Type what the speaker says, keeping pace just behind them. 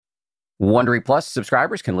Wondery Plus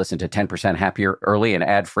subscribers can listen to 10% Happier early and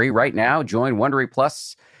ad-free right now. Join Wondery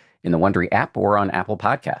Plus in the Wondery app or on Apple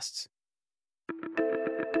Podcasts.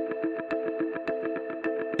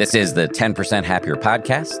 This is the 10% Happier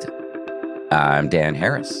podcast. I'm Dan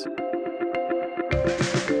Harris.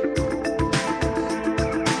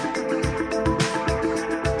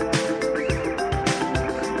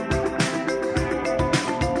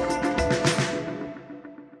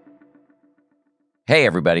 Hey,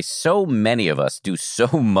 everybody. So many of us do so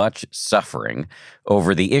much suffering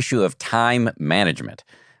over the issue of time management.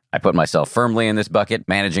 I put myself firmly in this bucket.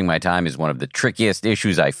 Managing my time is one of the trickiest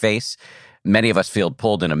issues I face. Many of us feel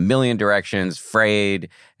pulled in a million directions, frayed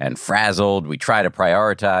and frazzled. We try to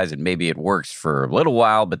prioritize, and maybe it works for a little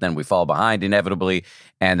while, but then we fall behind inevitably,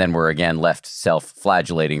 and then we're again left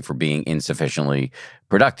self-flagellating for being insufficiently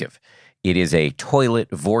productive. It is a toilet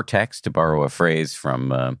vortex, to borrow a phrase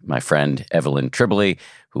from my friend Evelyn Tribole,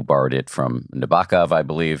 who borrowed it from Nabokov, I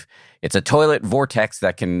believe. It's a toilet vortex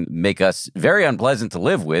that can make us very unpleasant to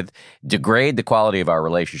live with, degrade the quality of our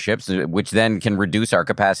relationships, which then can reduce our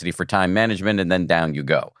capacity for time management, and then down you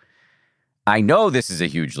go. I know this is a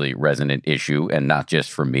hugely resonant issue, and not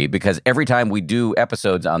just for me, because every time we do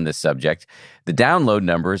episodes on this subject, the download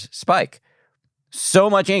numbers spike. So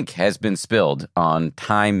much ink has been spilled on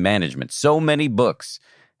time management. So many books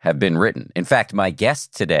have been written. In fact, my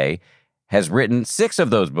guest today has written 6 of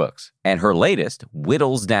those books, and her latest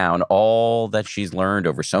whittles down all that she's learned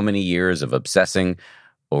over so many years of obsessing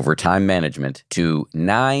over time management to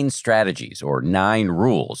 9 strategies or 9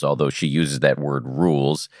 rules, although she uses that word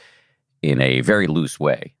rules in a very loose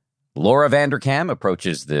way. Laura Vanderkam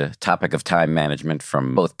approaches the topic of time management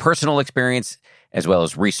from both personal experience as well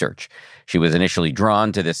as research. She was initially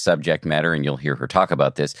drawn to this subject matter, and you'll hear her talk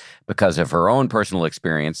about this, because of her own personal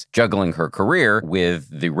experience juggling her career with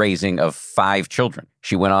the raising of 5 children.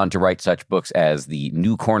 She went on to write such books as The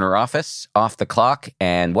New Corner Office, Off the Clock,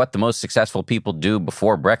 and What the Most Successful People Do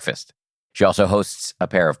Before Breakfast. She also hosts a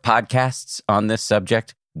pair of podcasts on this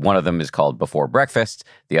subject. One of them is called Before Breakfast.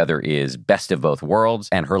 The other is Best of Both Worlds.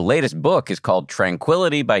 And her latest book is called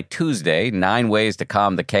Tranquility by Tuesday, 9 Ways to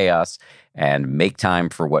Calm the Chaos and Make Time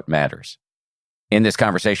for What Matters. In this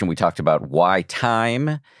conversation, we talked about why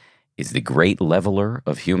time is the great leveler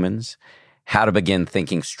of humans, how to begin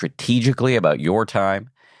thinking strategically about your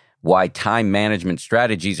time, why time management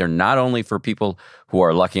strategies are not only for people who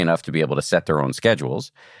are lucky enough to be able to set their own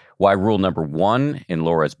schedules, why rule number 1 in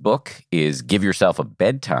Laura's book is give yourself a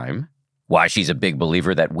bedtime, why she's a big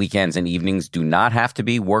believer that weekends and evenings do not have to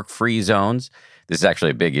be work-free zones. This is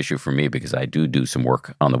actually a big issue for me because I do some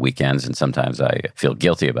work on the weekends, and sometimes I feel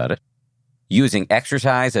guilty about it. Using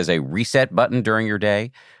exercise as a reset button during your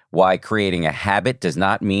day, why creating a habit does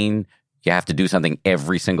not mean you have to do something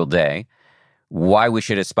every single day, why we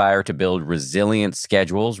should aspire to build resilient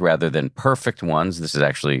schedules rather than perfect ones. This is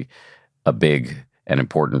actually a big and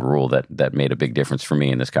important rule that made a big difference for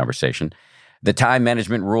me in this conversation. The time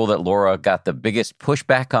management rule that Laura got the biggest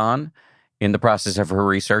pushback on in the process of her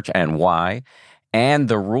research and why. And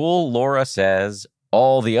the rule Laura says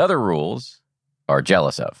all the other rules are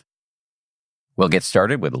jealous of. We'll get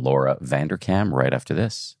started with Laura Vanderkam right after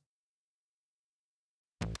this.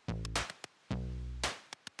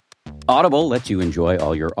 Audible lets you enjoy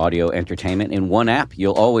all your audio entertainment in one app.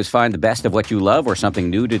 You'll always find the best of what you love or something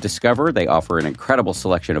new to discover. They offer an incredible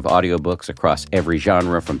selection of audiobooks across every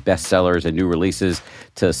genre, from bestsellers and new releases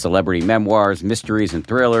to celebrity memoirs, mysteries and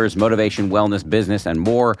thrillers, motivation, wellness, business, and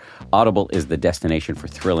more. Audible is the destination for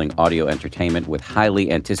thrilling audio entertainment with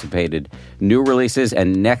highly anticipated new releases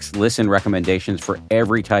and next listen recommendations for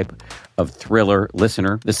every type of thriller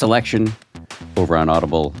listener. The selection over on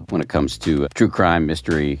Audible when it comes to true crime,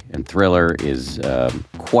 mystery, and thriller is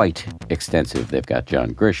quite extensive. They've got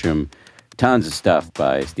John Grisham, tons of stuff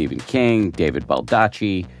by Stephen King, David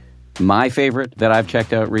Baldacci. My favorite that I've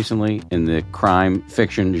checked out recently in the crime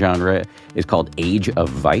fiction genre is called Age of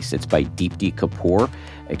Vice. It's by Deepti Kapoor.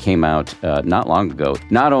 It came out not long ago.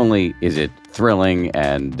 Not only is it thrilling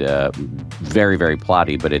and very, very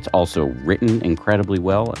plotty, but it's also written incredibly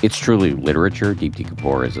well. It's truly literature. Deepti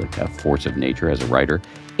Kapoor is a force of nature as a writer.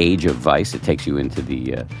 Age of Vice, it takes you into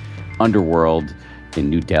the underworld in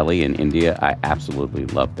New Delhi in India. I absolutely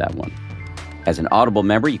loved that one. As an Audible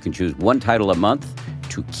member, you can choose one title a month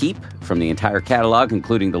to keep from the entire catalog,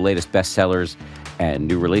 including the latest bestsellers and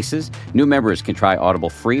new releases. New members can try Audible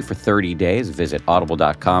free for 30 days. Visit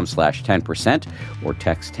audible.com/10% or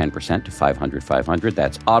text 10% to 500-500.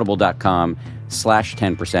 That's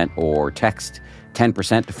audible.com/10% or text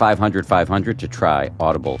 10% to 500-500 to try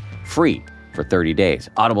Audible free for 30 days.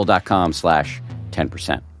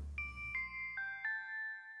 Audible.com/10%.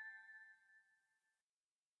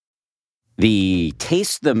 The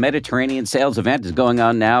Taste the Mediterranean sales event is going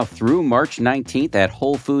on now through March 19th at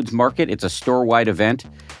Whole Foods Market. It's a store-wide event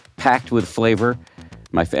packed with flavor.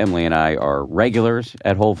 My family and I are regulars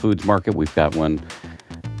at Whole Foods Market. We've got one,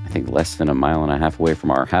 I think, less than a mile and a half away from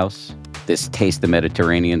our house. This Taste the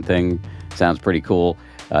Mediterranean thing sounds pretty cool.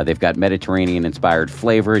 They've got Mediterranean-inspired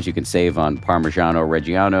flavors. You can save on Parmigiano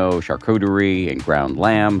Reggiano, charcuterie, and ground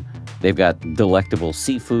lamb. They've got delectable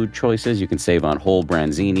seafood choices. You can save on whole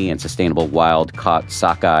branzini and sustainable wild-caught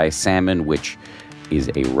sockeye salmon, which is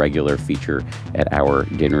a regular feature at our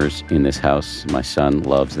dinners in this house. My son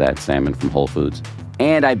loves that salmon from Whole Foods.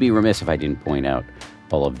 And I'd be remiss if I didn't point out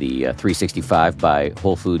all of the 365 by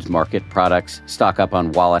Whole Foods Market products. Stock up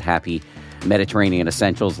on wallet-happy Mediterranean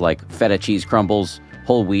essentials like feta cheese crumbles,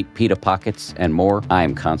 whole wheat pita pockets, and more. I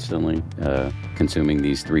am constantly consuming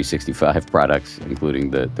these 365 products, including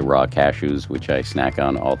the raw cashews, which I snack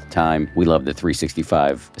on all the time. We love the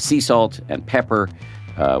 365 sea salt and pepper.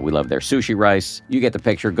 We love their sushi rice. You get the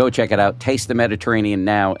picture. Go check it out. Taste the Mediterranean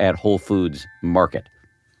now at Whole Foods Market.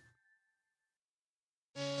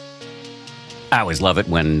 I always love it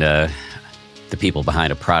when the people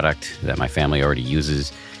behind a product that my family already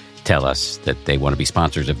uses tell us that they want to be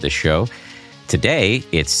sponsors of this show. Today,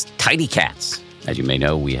 it's Tidy Cats. As you may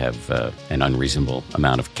know, we have an unreasonable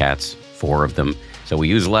amount of cats, 4 of them. So we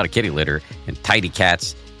use a lot of kitty litter, and Tidy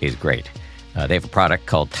Cats is great. They have a product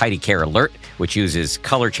called Tidy Care Alert, which uses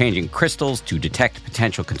color-changing crystals to detect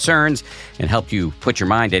potential concerns and help you put your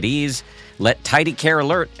mind at ease. Let Tidy Care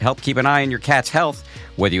Alert help keep an eye on your cat's health.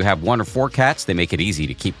 Whether you have 1 or 4 cats, they make it easy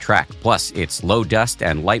to keep track. Plus, it's low dust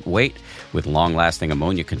and lightweight with long-lasting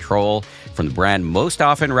ammonia control from the brand most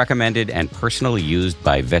often recommended and personally used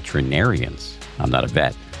by veterinarians. I'm not a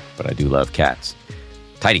vet, but I do love cats.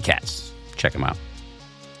 Tidy Cats. Check them out.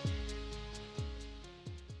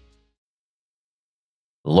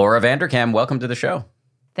 Laura Vanderkam, welcome to the show.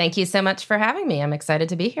 Thank you so much for having me. I'm excited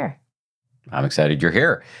to be here. I'm excited you're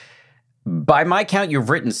here. By my count, you've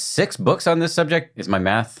written 6 books on this subject. Is my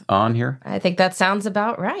math on here? I think that sounds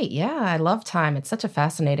about right. Yeah, I love time. It's such a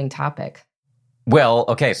fascinating topic. Well,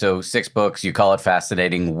 okay, so 6 books, you call it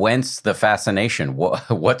fascinating. Whence the fascination?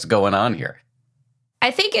 What's going on here?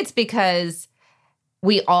 I think it's because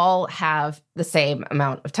we all have the same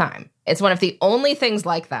amount of time. It's one of the only things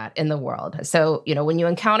like that in the world. So, when you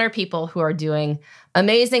encounter people who are doing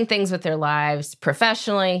amazing things with their lives,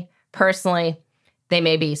 professionally, personally, they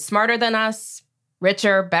may be smarter than us,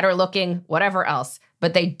 richer, better looking, whatever else,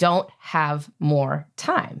 but they don't have more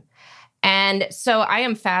time. And so I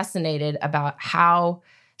am fascinated about how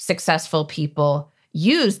successful people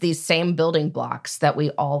use these same building blocks that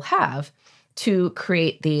we all have to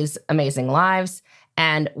create these amazing lives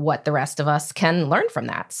and what the rest of us can learn from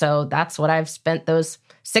that. So that's what I've spent those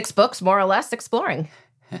 6 books more or less exploring.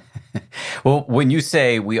 Well, when you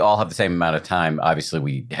say we all have the same amount of time, obviously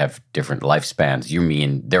we have different lifespans. You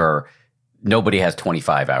mean nobody has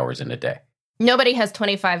 25 hours in a day? Nobody has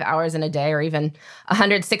 25 hours in a day or even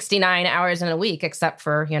 169 hours in a week, except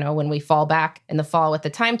for, when we fall back in the fall with the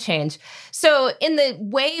time change. So in the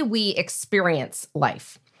way we experience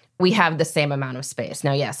life, we have the same amount of space.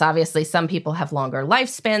 Now, yes, obviously some people have longer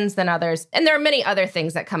lifespans than others, and there are many other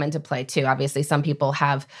things that come into play too. Obviously, some people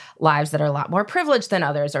have lives that are a lot more privileged than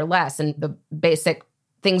others or less, and the basic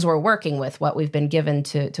things we're working with, what we've been given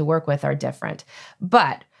to work with are different.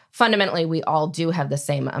 But fundamentally, we all do have the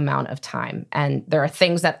same amount of time. And there are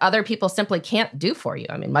things that other people simply can't do for you.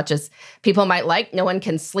 I mean, much as people might like, no one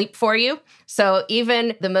can sleep for you. So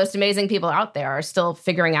even the most amazing people out there are still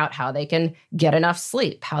figuring out how they can get enough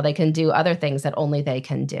sleep, how they can do other things that only they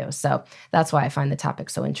can do. So that's why I find the topic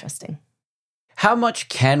so interesting. How much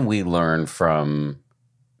can we learn from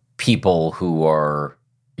people who are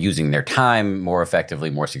using their time more effectively,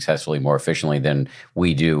 more successfully, more efficiently than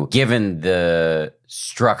we do, given the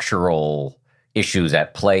structural issues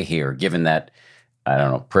at play here, given that, I don't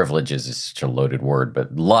know, privilege is such a loaded word,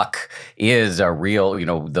 but luck is a real,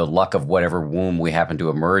 the luck of whatever womb we happen to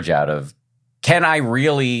emerge out of. Can I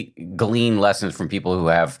really glean lessons from people who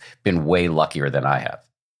have been way luckier than I have?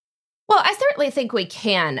 Well, I certainly think we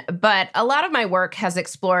can, but a lot of my work has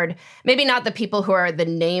explored maybe not the people who are the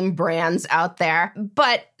name brands out there,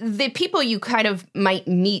 but the people you kind of might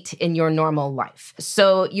meet in your normal life.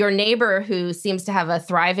 So your neighbor who seems to have a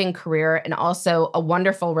thriving career and also a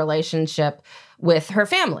wonderful relationship with her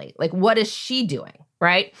family. Like, what is she doing,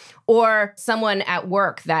 right? Or someone at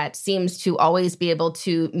work that seems to always be able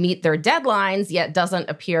to meet their deadlines, yet doesn't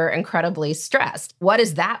appear incredibly stressed. What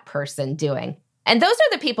is that person doing? And those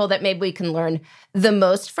are the people that maybe we can learn the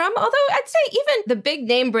most from. Although I'd say even the big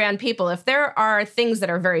name brand people, if there are things that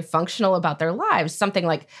are very functional about their lives, something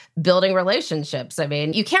like building relationships. I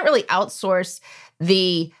mean, you can't really outsource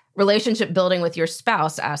the relationship building with your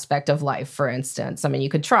spouse aspect of life, for instance. I mean, you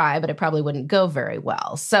could try, but it probably wouldn't go very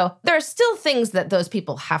well. So there are still things that those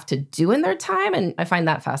people have to do in their time. And I find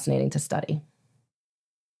that fascinating to study.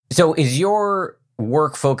 So is your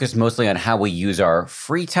work focused mostly on how we use our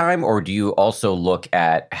free time, or do you also look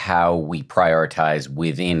at how we prioritize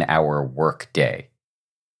within our work day?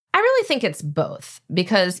 I really think it's both,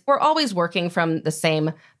 because we're always working from the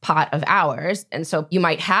same pot of hours. And so you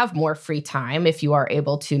might have more free time if you are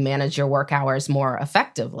able to manage your work hours more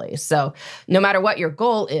effectively. So no matter what your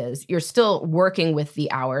goal is, you're still working with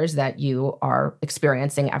the hours that you are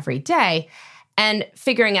experiencing every day, and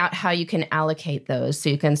figuring out how you can allocate those so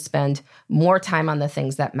you can spend more time on the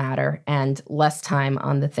things that matter and less time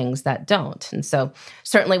on the things that don't. And so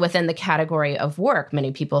certainly within the category of work,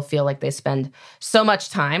 many people feel like they spend so much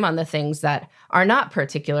time on the things that are not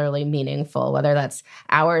particularly meaningful, whether that's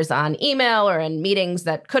hours on email or in meetings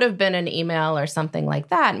that could have been an email or something like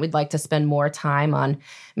that. And we'd like to spend more time on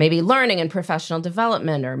maybe learning and professional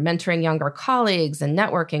development or mentoring younger colleagues and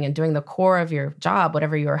networking and doing the core of your job,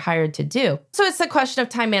 whatever you are hired to do. So it's a question of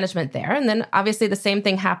time management there. And then obviously the same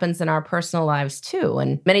thing happens in our personal lives too.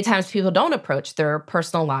 And many times people don't approach their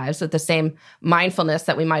personal lives with the same mindfulness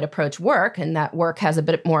that we might approach work, and that work has a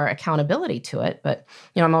bit more accountability to it. But,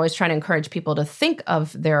 I'm always trying to encourage people to think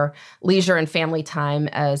of their leisure and family time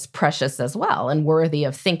as precious as well and worthy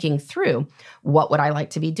of thinking through, what would I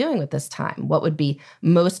like to be doing with this time? What would be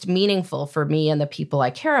most meaningful for me and the people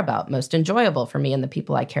I care about, most enjoyable for me and the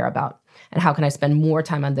people I care about? And how can I spend more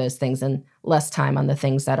time on those things and less time on the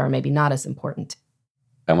things that are maybe not as important?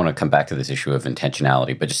 I want to come back to this issue of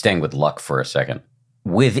intentionality, but just staying with luck for a second.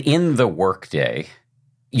 Within the workday,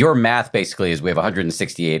 your math basically is we have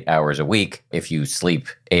 168 hours a week. If you sleep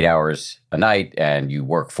 8 hours a night and you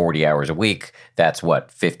work 40 hours a week, that's what,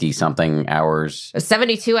 50-something hours?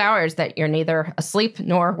 72 hours that you're neither asleep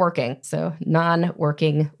nor working. So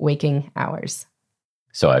non-working, waking hours.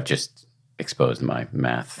 So I've just exposed my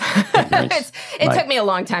math. It took me a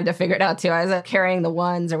long time to figure it out, too. I was carrying the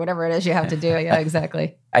ones or whatever it is you have to do. Yeah,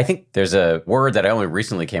 exactly. I think there's a word that I only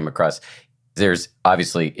recently came across. There's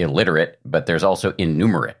obviously illiterate, but there's also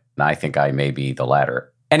innumerate. And I think I may be the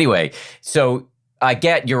latter. Anyway, so I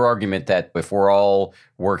get your argument that if we're all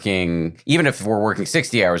working, even if we're working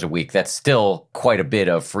 60 hours a week, that's still quite a bit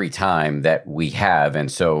of free time that we have.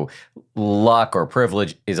 And so luck or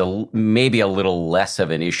privilege is maybe a little less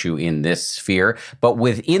of an issue in this sphere. But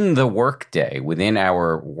within the workday, within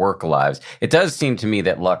our work lives, it does seem to me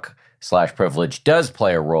that luck/privilege does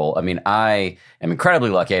play a role. I mean, I am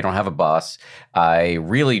incredibly lucky. I don't have a boss. I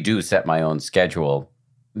really do set my own schedule.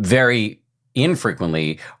 Very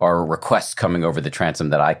infrequently are requests coming over the transom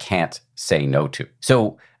that I can't say no to.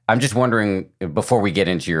 So I'm just wondering, before we get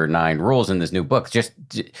into your 9 rules in this new book, just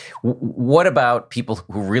what about people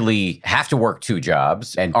who really have to work 2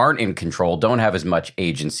 jobs and aren't in control, don't have as much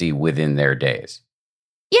agency within their days?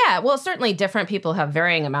 Yeah, well, certainly different people have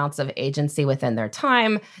varying amounts of agency within their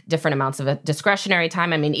time, different amounts of discretionary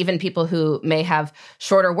time. I mean, even people who may have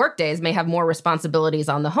shorter work days may have more responsibilities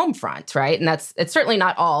on the home front, right? And it's certainly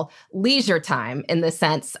not all leisure time in the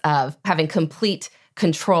sense of having complete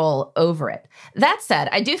control over it. That said,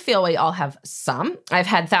 I do feel we all have some. I've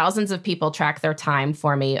had thousands of people track their time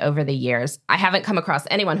for me over the years. I haven't come across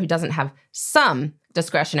anyone who doesn't have some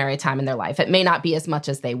discretionary time in their life. It may not be as much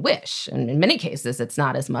as they wish. And in many cases, it's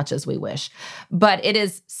not as much as we wish, but it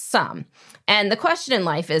is some. And the question in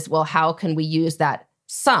life is, well, how can we use that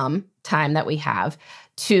some time that we have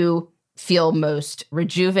to feel most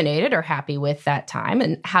rejuvenated or happy with that time?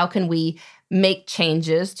 And how can we make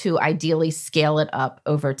changes to ideally scale it up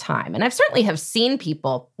over time? And I've certainly have seen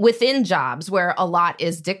people within jobs where a lot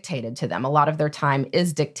is dictated to them, a lot of their time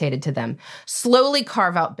is dictated to them, slowly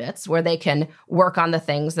carve out bits where they can work on the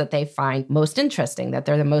things that they find most interesting, that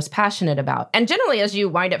they're the most passionate about. And generally, as you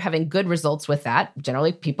wind up having good results with that,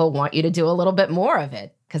 generally people want you to do a little bit more of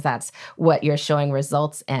it, because that's what you're showing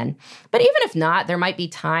results in. But even if not, there might be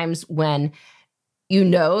times when you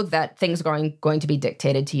know that things are going to be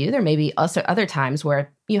dictated to you. There may be also other times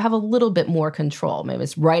where you have a little bit more control. Maybe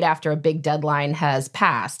it's right after a big deadline has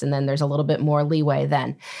passed, and then there's a little bit more leeway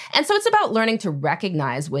then. And so it's about learning to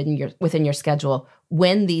recognize within your schedule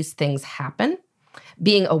when these things happen,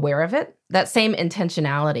 being aware of it, that same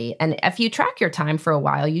intentionality. And if you track your time for a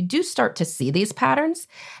while, you do start to see these patterns.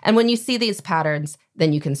 And when you see these patterns,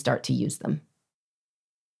 then you can start to use them.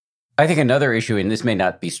 I think another issue, and this may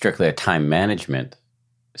not be strictly a time management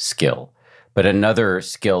skill, But another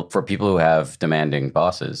skill for people who have demanding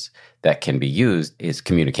bosses that can be used is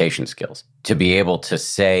communication skills. To be able to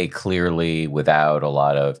say clearly without a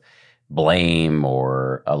lot of blame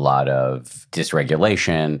or a lot of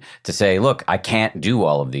dysregulation, to say, look, I can't do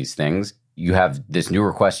all of these things. You have this new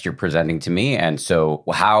request you're presenting to me. And so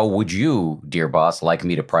how would you, dear boss, like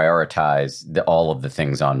me to prioritize all of the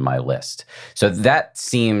things on my list? So that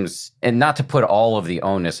seems, and not to put all of the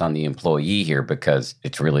onus on the employee here, because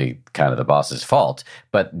it's really kind of the boss's fault,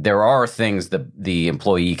 but there are things that the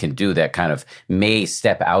employee can do that kind of may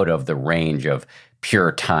step out of the range of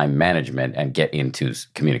pure time management and get into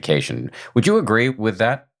communication. Would you agree with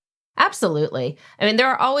that? Absolutely. I mean, there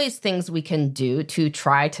are always things we can do to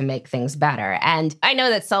try to make things better. And I know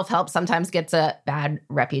that self-help sometimes gets a bad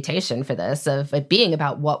reputation for this, of it being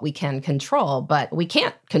about what we can control, but we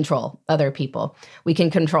can't control other people. We can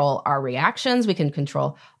control our reactions. We can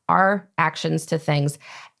control our actions to things.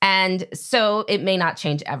 And so it may not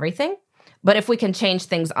change everything, but if we can change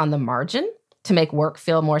things on the margin to make work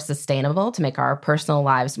feel more sustainable, to make our personal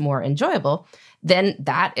lives more enjoyable, then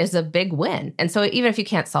that is a big win. And so even if you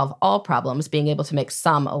can't solve all problems, being able to make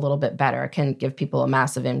some a little bit better can give people a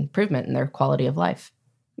massive improvement in their quality of life.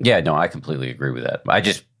 Yeah, no, I completely agree with that.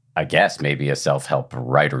 I guess maybe a self-help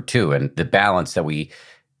writer too. And the balance that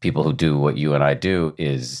people who do what you and I do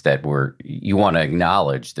is that you want to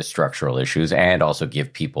acknowledge the structural issues and also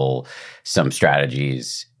give people some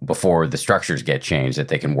strategies before the structures get changed that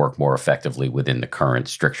they can work more effectively within the current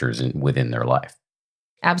strictures and within their life.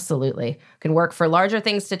 Absolutely. Can work for larger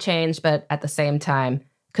things to change, but at the same time,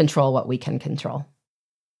 control what we can control.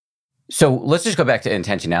 So let's just go back to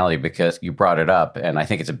intentionality, because you brought it up, and I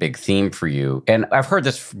think it's a big theme for you. And I've heard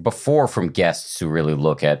this before from guests who really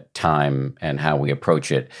look at time and how we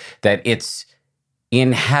approach it, that it's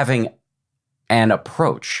in having an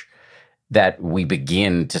approach that we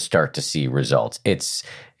begin to start to see results. It's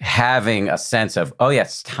having a sense of, oh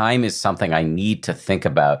yes, time is something I need to think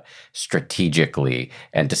about strategically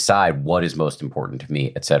and decide what is most important to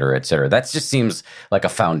me, et cetera, et cetera. That just seems like a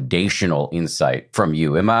foundational insight from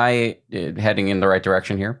you. Am I heading in the right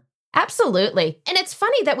direction here? Absolutely. And it's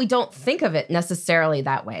funny that we don't think of it necessarily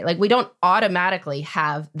that way. Like, we don't automatically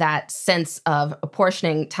have that sense of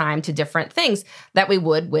apportioning time to different things that we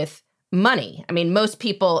would with money. I mean, most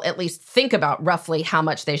people at least think about roughly how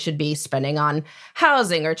much they should be spending on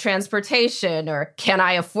housing or transportation, or can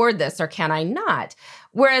I afford this or can I not?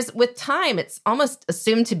 Whereas with time, it's almost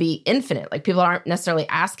assumed to be infinite. Like, people aren't necessarily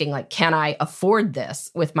asking, like, can I afford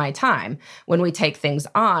this with my time when we take things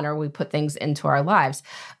on or we put things into our lives?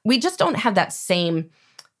 We just don't have that same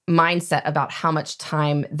mindset about how much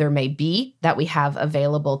time there may be that we have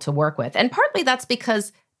available to work with. And partly that's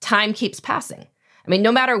because time keeps passing. I mean,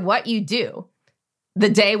 no matter what you do, the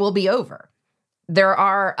day will be over. There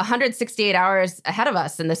are 168 hours ahead of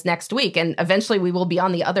us in this next week, and eventually we will be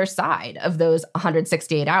on the other side of those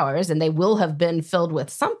 168 hours, and they will have been filled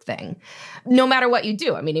with something, no matter what you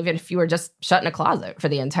do. I mean, even if you were just shut in a closet for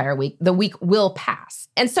the entire week, the week will pass.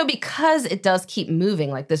 And so because it does keep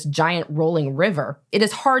moving like this giant rolling river, it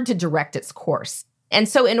is hard to direct its course. And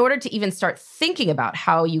so in order to even start thinking about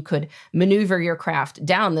how you could maneuver your craft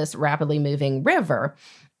down this rapidly moving river,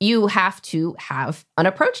 you have to have an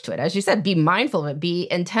approach to it. As you said, be mindful of it, be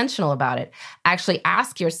intentional about it. Actually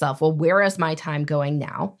ask yourself, well, where is my time going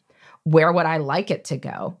now? Where would I like it to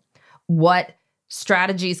go? What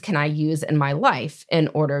strategies can I use in my life in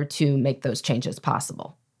order to make those changes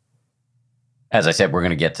possible? As I said, we're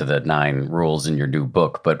going to get to the 9 rules in your new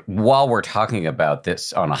book. But while we're talking about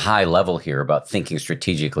this on a high level here, about thinking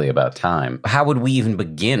strategically about time, how would we even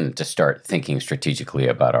begin to start thinking strategically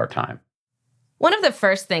about our time? One of the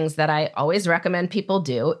first things that I always recommend people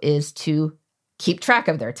do is to keep track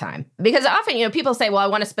of their time. Because often, people say, well, I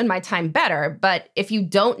want to spend my time better. But if you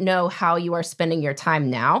don't know how you are spending your time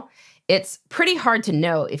now, it's pretty hard to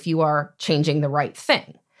know if you are changing the right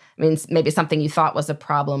thing. I mean, maybe something you thought was a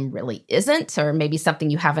problem really isn't, or maybe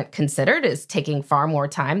something you haven't considered is taking far more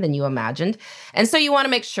time than you imagined. And so you want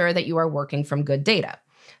to make sure that you are working from good data.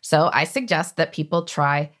 So I suggest that people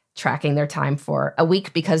try tracking their time for a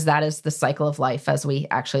week, because that is the cycle of life as we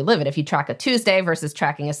actually live it. If you track a Tuesday versus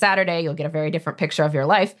tracking a Saturday, you'll get a very different picture of your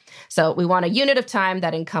life. So we want a unit of time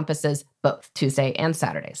that encompasses both Tuesday and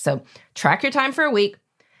Saturday. So track your time for a week,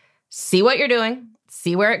 see what you're doing,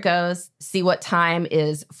 see where it goes, see what time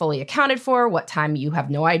is fully accounted for, what time you have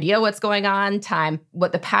no idea what's going on,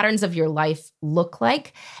 what the patterns of your life look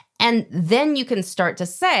like. And then you can start to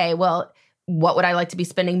say, well, what would I like to be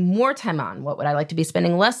spending more time on? What would I like to be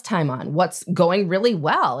spending less time on? What's going really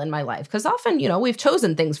well in my life? Because often, we've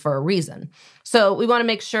chosen things for a reason. So we want to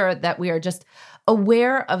make sure that we are just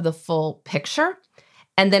aware of the full picture,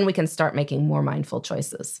 and then we can start making more mindful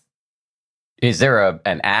choices. Is there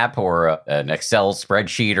an app or an Excel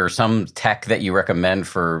spreadsheet or some tech that you recommend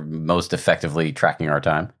for most effectively tracking our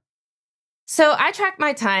time? So I track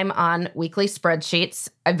my time on weekly spreadsheets.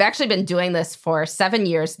 I've actually been doing this for 7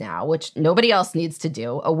 years now, which nobody else needs to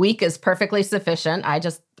do. A week is perfectly sufficient. I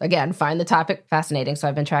just, again, find the topic fascinating. So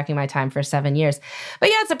I've been tracking my time for 7 years. But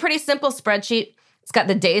yeah, it's a pretty simple spreadsheet. It's got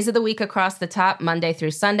the days of the week across the top, Monday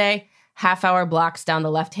through Sunday, half-hour blocks down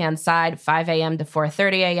the left-hand side, 5 a.m. to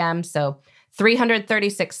 4:30 a.m. So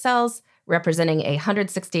 336 cells representing a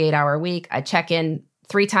 168-hour week. I check in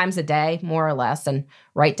 3 times a day, more or less, and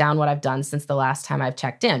write down what I've done since the last time I've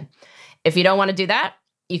checked in. If you don't want to do that,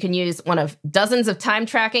 you can use one of dozens of time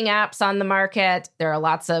tracking apps on the market. There are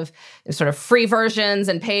lots of sort of free versions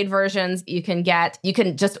and paid versions you can get. You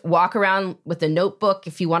can just walk around with a notebook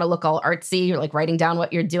if you want to look all artsy, you're like writing down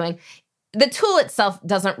what you're doing. The tool itself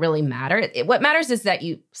doesn't really matter. What matters is that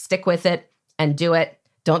you stick with it and do it.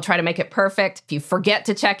 Don't try to make it perfect. If you forget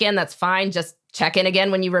to check in, that's fine. Just check in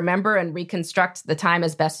again when you remember and reconstruct the time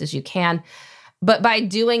as best as you can. But by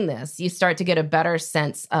doing this, you start to get a better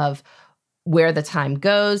sense of where the time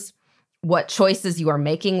goes, what choices you are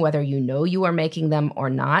making, whether you know you are making them or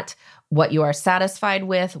not, what you are satisfied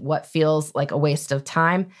with, what feels like a waste of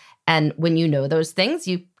time. And when you know those things,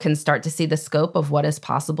 you can start to see the scope of what is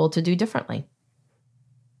possible to do differently.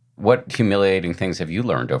 What humiliating things have you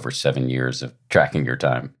learned over 7 years of tracking your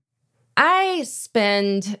time? I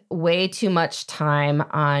spend way too much time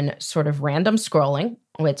on sort of random scrolling,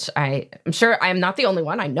 which I'm sure I'm not the only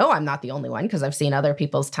one. I know I'm not the only one because I've seen other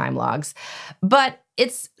people's time logs, but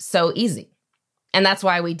it's so easy. And that's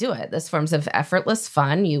why we do it. This forms of effortless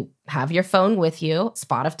fun. You have your phone with you,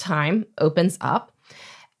 spot of time opens up.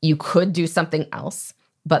 You could do something else,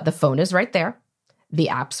 but the phone is right there. The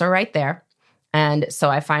apps are right there. And so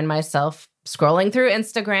I find myself scrolling through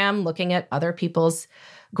Instagram, looking at other people's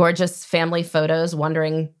gorgeous family photos,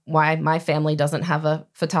 wondering why my family doesn't have a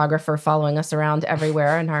photographer following us around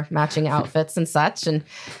everywhere in our matching outfits and such. And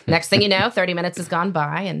next thing you know, 30 minutes has gone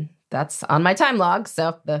by and that's on my time log.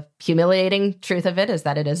 So the humiliating truth of it is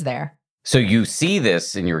that it is there. So you see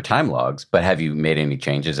this in your time logs, but have you made any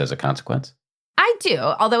changes as a consequence? I do,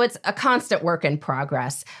 although it's a constant work in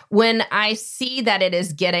progress. When I see that it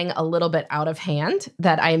is getting a little bit out of hand,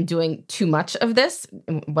 that I am doing too much of this,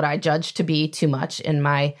 what I judge to be too much in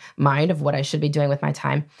my mind of what I should be doing with my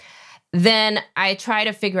time, then I try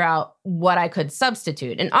to figure out what I could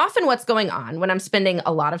substitute. And often what's going on when I'm spending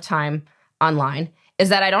a lot of time online is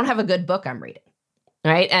that I don't have a good book I'm reading,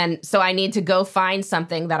 right? And so I need to go find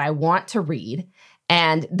something that I want to read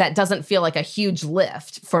and that doesn't feel like a huge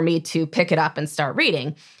lift for me to pick it up and start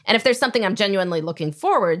reading. And if there's something I'm genuinely looking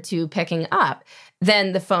forward to picking up,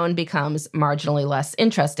 then the phone becomes marginally less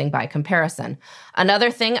interesting by comparison. Another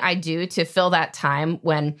thing I do to fill that time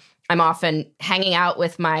when I'm often hanging out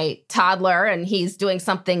with my toddler and he's doing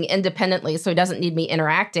something independently, so he doesn't need me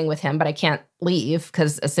interacting with him, but I can't leave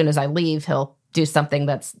because as soon as I leave, he'll do something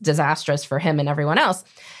that's disastrous for him and everyone else.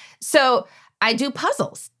 So I do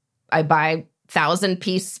puzzles. I buy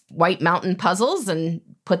 1,000-piece White Mountain puzzles and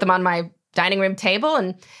put them on my dining room table.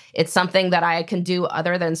 And it's something that I can do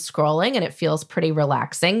other than scrolling. And it feels pretty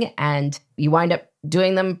relaxing. And you wind up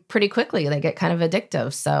doing them pretty quickly. They get kind of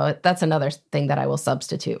addictive. So that's another thing that I will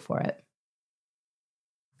substitute for it.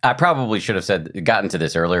 I probably should have gotten to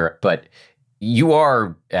this earlier, but you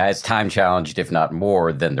are as time challenged, if not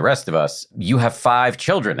more, than the rest of us. You have 5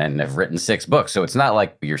 children and have written 6 books. So it's not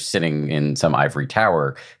like you're sitting in some ivory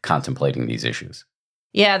tower contemplating these issues.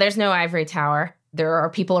 Yeah, there's no ivory tower. There are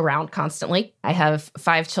people around constantly. I have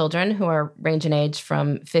 5 children who are range in age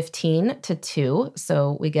from 15 to 2.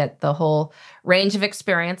 So we get the whole range of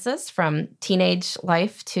experiences from teenage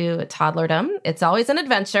life to toddlerdom. It's always an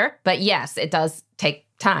adventure. But yes, it does take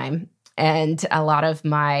time. And a lot of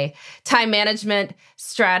my time management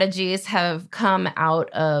strategies have come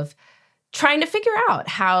out of trying to figure out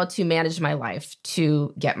how to manage my life,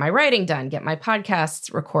 to get my writing done, get my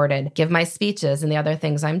podcasts recorded, give my speeches and the other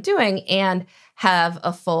things I'm doing, and have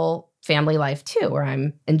a full family life too, where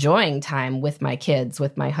I'm enjoying time with my kids,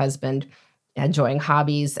 with my husband, enjoying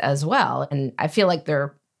hobbies as well. And I feel like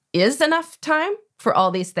there is enough time for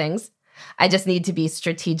all these things. I just need to be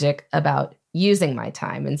strategic about using my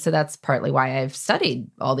time. And so that's partly why I've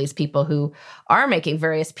studied all these people who are making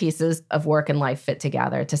various pieces of work and life fit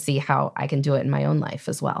together to see how I can do it in my own life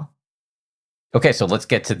as well. Okay, so let's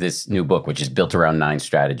get to this new book, which is built around 9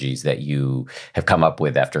 strategies that you have come up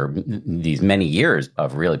with after these many years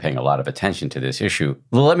of really paying a lot of attention to this issue.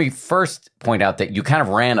 Well, let me first point out that you kind of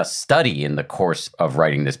ran a study in the course of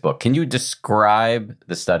writing this book. Can you describe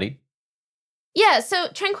the study? Yeah, so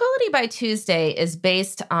Tranquility by Tuesday is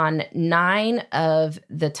based on 9 of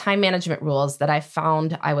the time management rules that I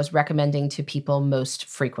found I was recommending to people most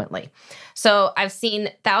frequently. So I've seen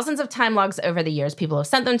thousands of time logs over the years. People have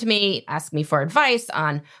sent them to me, asked me for advice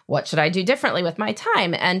on what should I do differently with my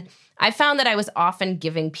time. And I found that I was often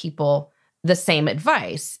giving people the same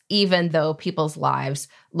advice, even though people's lives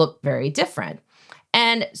look very different.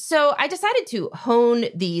 And so I decided to hone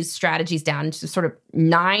these strategies down to sort of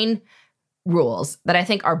 9 rules that I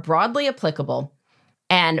think are broadly applicable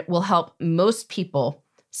and will help most people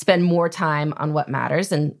spend more time on what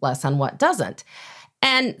matters and less on what doesn't.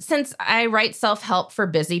 And since I write self-help for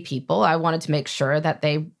busy people, I wanted to make sure that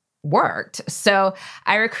they worked. So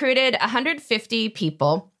I recruited 150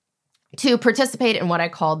 people to participate in what I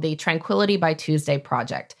called the Tranquility by Tuesday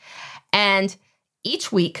project. And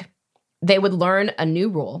each week, they would learn a new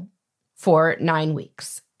rule for 9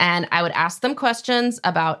 weeks. And I would ask them questions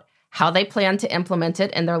about how they plan to implement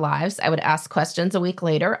it in their lives. I would ask questions a week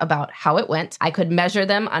later about how it went. I could measure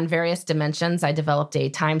them on various dimensions. I developed a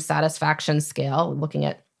time satisfaction scale looking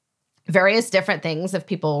at various different things. If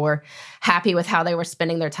people were happy with how they were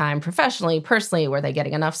spending their time professionally, personally, were they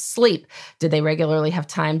getting enough sleep? Did they regularly have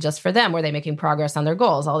time just for them? Were they making progress on their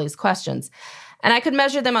goals? All these questions. And I could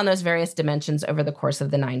measure them on those various dimensions over the course of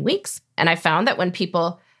the 9 weeks. And I found that when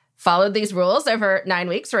people followed these rules over 9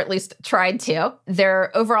 weeks, or at least tried to,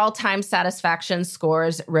 their overall time satisfaction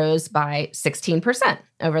scores rose by 16%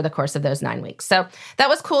 over the course of those 9 weeks. So that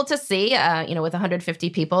was cool to see. With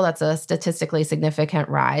 150 people, that's a statistically significant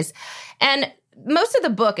rise. And most of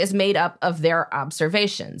the book is made up of their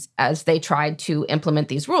observations as they tried to implement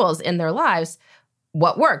these rules in their lives.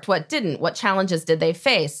 What worked? What didn't? What challenges did they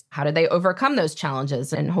face? How did they overcome those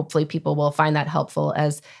challenges? And hopefully people will find that helpful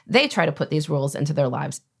as they try to put these rules into their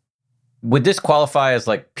lives. Would this qualify as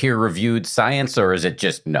like peer-reviewed science, or is it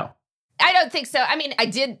just no? I don't think so. I mean,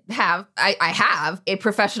 I have a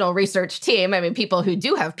professional research team. I mean, people who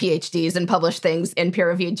do have PhDs and publish things in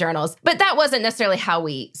peer-reviewed journals. But that wasn't necessarily how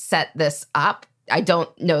we set this up. I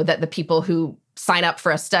don't know that the people who sign up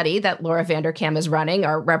for a study that Laura Vanderkam is running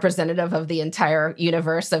are representative of the entire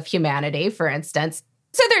universe of humanity, for instance.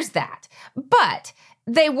 So there's that. But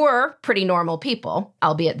they were pretty normal people,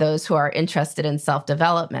 albeit those who are interested in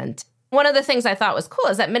self-development. One of the things I thought was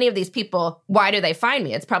cool is that many of these people, why do they find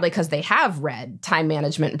me? It's probably because they have read time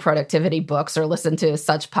management and productivity books or listened to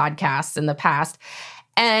such podcasts in the past.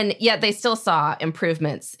 And yet they still saw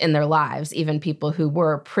improvements in their lives, even people who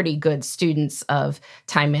were pretty good students of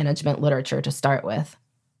time management literature to start with.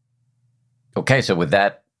 Okay, so with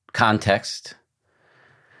that context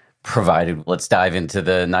provided, let's dive into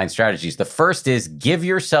the 9 strategies. The first is give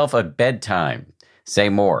yourself a bedtime. Say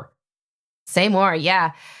more. Say more,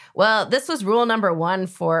 yeah. Well, this was rule number 1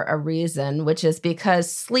 for a reason, which is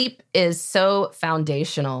because sleep is so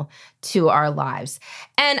foundational to our lives.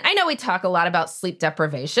 And I know we talk a lot about sleep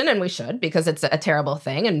deprivation, and we should, because it's a terrible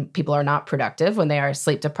thing, and people are not productive when they are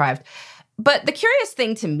sleep deprived. But the curious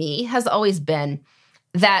thing to me has always been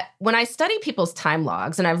that when I study people's time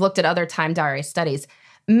logs, and I've looked at other time diary studies,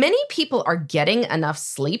 many people are getting enough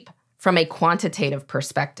sleep from a quantitative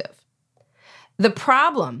perspective. The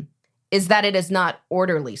problem is that it is not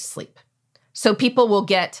orderly sleep. So people will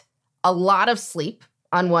get a lot of sleep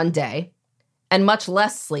on one day and much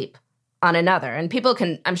less sleep on another. And people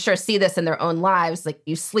can, I'm sure, see this in their own lives. Like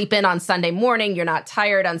you sleep in on Sunday morning, you're not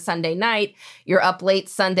tired on Sunday night, you're up late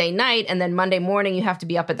Sunday night, and then Monday morning you have to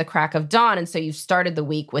be up at the crack of dawn. And so you've started the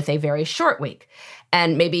week with a very short week.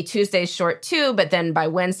 And maybe Tuesday's short too, but then by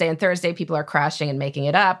Wednesday and Thursday, people are crashing and making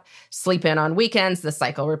it up. Sleep in on weekends, the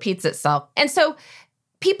cycle repeats itself. And so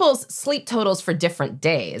people's sleep totals for different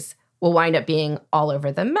days will wind up being all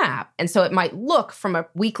over the map. And so it might look from a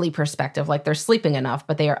weekly perspective like they're sleeping enough,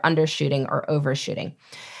 but they are undershooting or overshooting.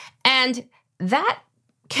 And that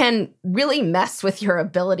can really mess with your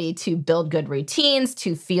ability to build good routines,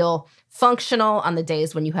 to feel functional on the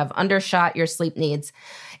days when you have undershot your sleep needs.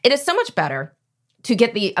 It is so much better to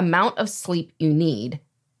get the amount of sleep you need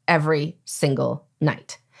every single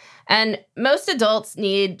night. And most adults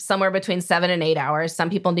need somewhere between 7 and 8 hours. Some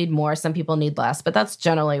people need more, some people need less, but that's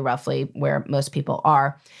generally roughly where most people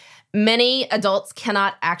are. Many adults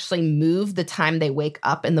cannot actually move the time they wake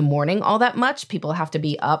up in the morning all that much. People have to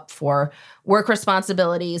be up for work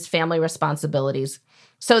responsibilities, family responsibilities.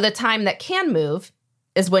 So the time that can move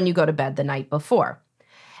is when you go to bed the night before.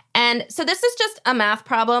 And so this is just a math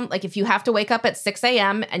problem. Like if you have to wake up at 6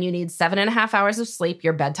 a.m. and you need 7.5 hours of sleep,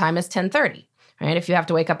 your bedtime is 10:30. Right? If you have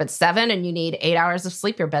to wake up at 7 and you need 8 hours of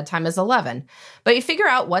sleep, your bedtime is 11. But you figure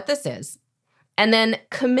out what this is and then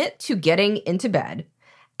commit to getting into bed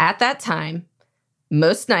at that time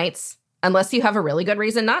most nights, unless you have a really good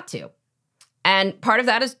reason not to. And part of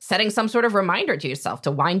that is setting some sort of reminder to yourself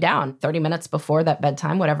to wind down 30 minutes before that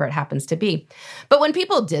bedtime, whatever it happens to be. But when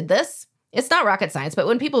people did this, it's not rocket science, but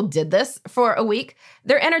when people did this for a week,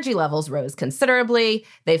 their energy levels rose considerably.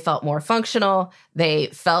 They felt more functional. They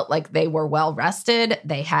felt like they were well rested.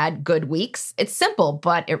 They had good weeks. It's simple,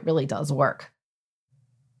 but it really does work.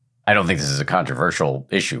 I don't think this is a controversial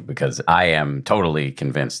issue because I am totally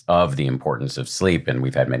convinced of the importance of sleep. And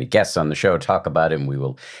we've had many guests on the show talk about it, and we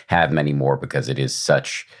will have many more because it is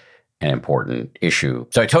such an important issue.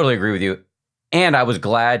 So I totally agree with you. And I was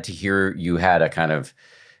glad to hear you had a kind of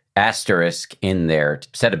asterisk in there to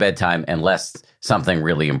set a bedtime unless something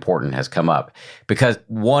really important has come up. Because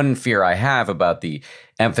one fear I have about the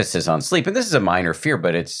emphasis on sleep, and this is a minor fear,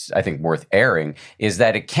 but it's, I think, worth airing, is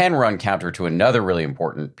that it can run counter to another really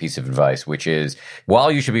important piece of advice, which is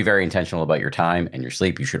while you should be very intentional about your time and your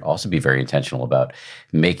sleep, you should also be very intentional about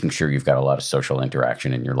making sure you've got a lot of social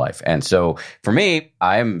interaction in your life. And so for me,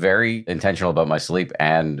 I'm very intentional about my sleep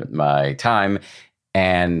and my time.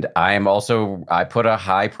 And I put a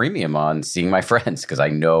high premium on seeing my friends because I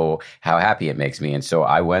know how happy it makes me. And so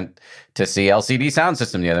I went to see LCD Sound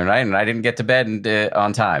System the other night, and I didn't get to bed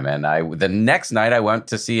on time. And the next night I went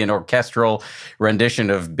to see an orchestral rendition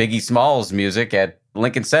of Biggie Smalls' music at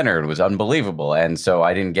Lincoln Center. It was unbelievable. And so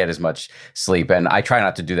I didn't get as much sleep. And I try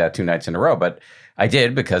not to do that 2 nights in a row, but I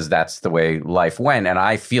did because that's the way life went. And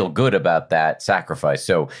I feel good about that sacrifice.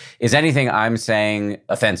 So is anything I'm saying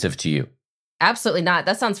offensive to you? Absolutely not.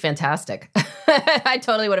 That sounds fantastic. I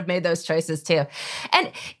totally would have made those choices too.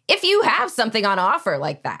 And if you have something on offer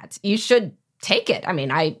like that, you should take it. I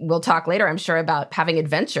mean, I will talk later, I'm sure, about having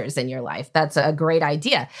adventures in your life. That's a great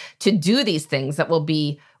idea to do these things that will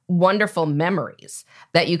be wonderful memories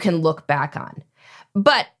that you can look back on.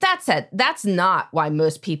 But that said, that's not why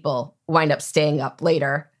most people wind up staying up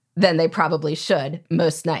later than they probably should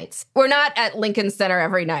most nights. We're not at Lincoln Center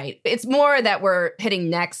every night. It's more that we're hitting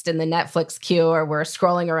next in the Netflix queue, or we're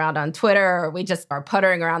scrolling around on Twitter, or we just are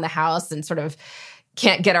puttering around the house and sort of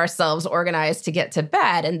can't get ourselves organized to get to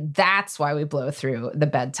bed. And that's why we blow through the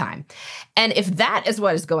bedtime. And if that is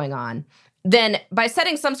what is going on, then by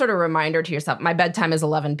setting some sort of reminder to yourself, my bedtime is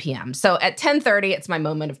 11 p.m. So at 10:30, it's my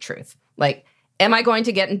moment of truth. Like, am I going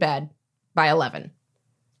to get in bed by 11?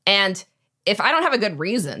 And if I don't have a good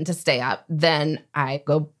reason to stay up, then I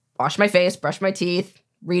go wash my face, brush my teeth,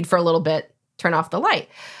 read for a little bit, turn off the light.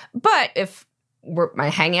 But if we're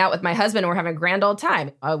hanging out with my husband and we're having a grand old time,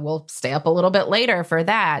 I will stay up a little bit later for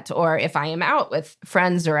that. Or if I am out with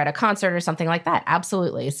friends or at a concert or something like that,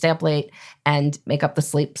 absolutely stay up late and make up the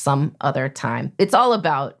sleep some other time. It's all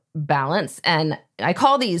about balance. And I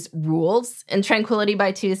call these rules in Tranquility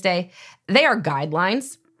by Tuesday. They are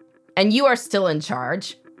guidelines, and you are still in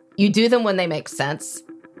charge. You do them when they make sense.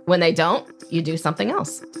 When they don't, you do something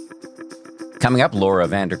else. Coming up, Laura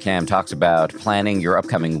Vanderkam talks about planning your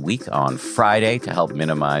upcoming week on Friday to help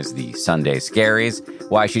minimize the Sunday scaries,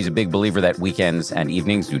 why she's a big believer that weekends and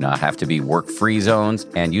evenings do not have to be work-free zones,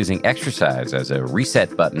 and using exercise as a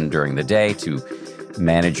reset button during the day to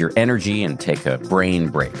manage your energy and take a brain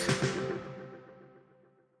break.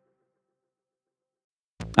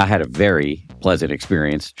 I had a very pleasant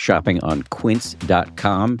experience shopping on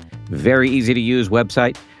quince.com. Very easy to use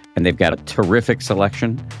website, and they've got a terrific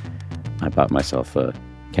selection. I bought myself a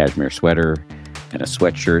cashmere sweater and a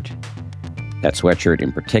sweatshirt. That sweatshirt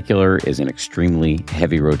in particular is an extremely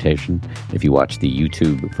heavy rotation. If you watch the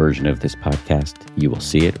YouTube version of this podcast, you will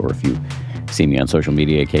see it. Or if you see me on social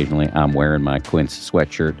media occasionally, I'm wearing my Quince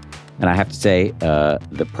sweatshirt. And I have to say,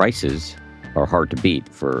 the prices are hard to beat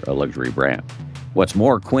for a luxury brand. What's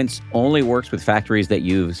more, Quince only works with factories that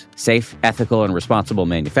use safe, ethical, and responsible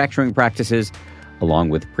manufacturing practices, along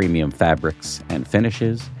with premium fabrics and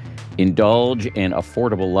finishes. Indulge in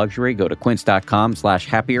affordable luxury. Go to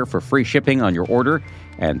quince.com/happier for free shipping on your order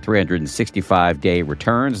and 365-day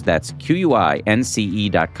returns. That's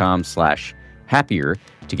QUINCE.com/happier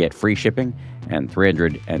to get free shipping and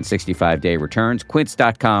 365-day returns.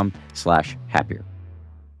 Quince.com/happier.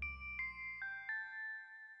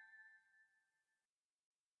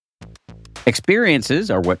 Experiences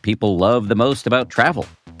are what people love the most about travel.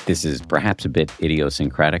 This is perhaps a bit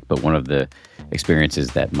idiosyncratic, but one of the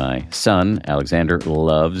experiences that my son, Alexander,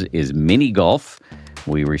 loves is mini golf.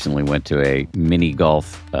 We recently went to a mini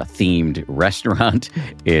golf themed restaurant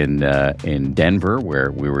in Denver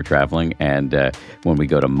where we were traveling. And when we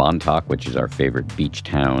go to Montauk, which is our favorite beach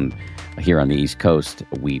town here on the East Coast,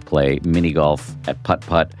 we play mini golf at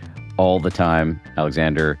putt-putt all the time.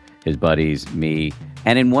 Alexander, his buddies, me.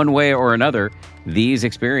 And in one way or another, these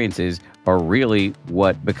experiences are really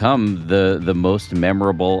what become the most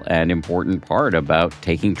memorable and important part about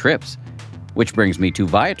taking trips. Which brings me to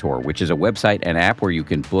Viator, which is a website and app where you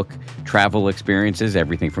can book travel experiences,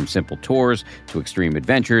 everything from simple tours to extreme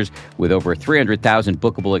adventures. With over 300,000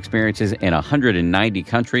 bookable experiences in 190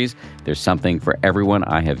 countries, there's something for everyone.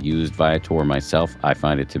 I have used Viator myself. I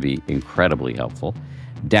find it to be incredibly helpful.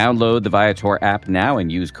 Download the Viator app now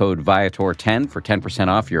and use code Viator10 for 10%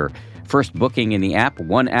 off your first booking in the app.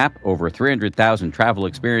 One app, over 300,000 travel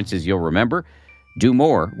experiences you'll remember. Do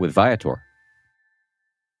more with Viator.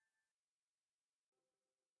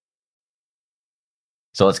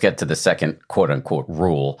 So let's get to the second quote-unquote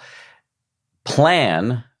rule.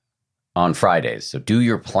 Plan on Fridays. So do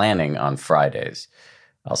your planning on Fridays.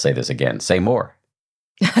 I'll say this again. Say more.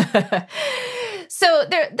 So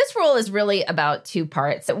this rule is really about two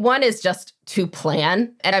parts. One is just to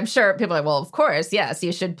plan. And I'm sure people are like, well, of course, yes,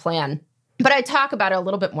 you should plan. But I talk about it a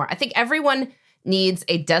little bit more. I think everyone needs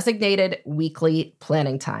a designated weekly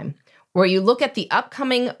planning time where you look at the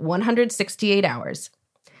upcoming 168 hours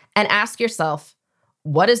and ask yourself,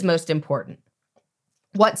 what is most important?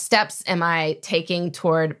 What steps am I taking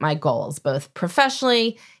toward my goals, both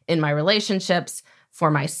professionally, in my relationships, for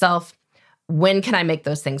myself? When can I make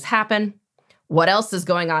those things happen? What else is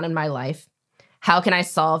going on in my life? How can I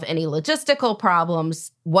solve any logistical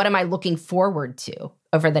problems? What am I looking forward to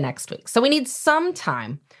over the next week? So we need some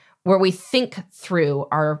time where we think through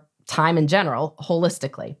our time in general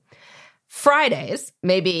holistically. Fridays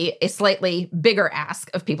may be a slightly bigger ask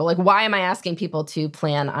of people. Like, why am I asking people to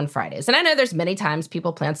plan on Fridays? And I know there's many times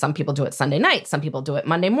people plan. Some people do it Sunday night. Some people do it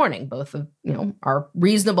Monday morning. Both of, are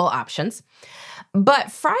reasonable options. But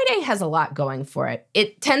Friday has a lot going for it.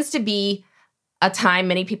 It tends to be a time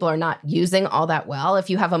many people are not using all that well. If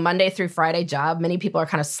you have a Monday through Friday job, many people are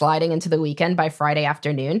kind of sliding into the weekend by Friday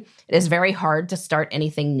afternoon. It is very hard to start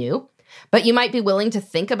anything new, but you might be willing to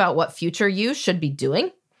think about what future you should be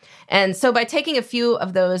doing. And so by taking a few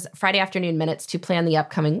of those Friday afternoon minutes to plan the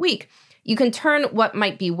upcoming week, you can turn what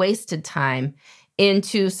might be wasted time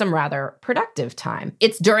into some rather productive time.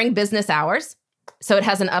 It's during business hours. So it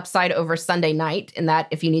has an upside over Sunday night in that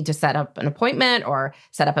if you need to set up an appointment or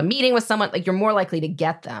set up a meeting with someone, like you're more likely to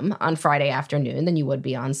get them on Friday afternoon than you would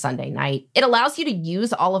be on Sunday night. It allows you to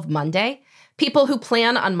use all of Monday. People who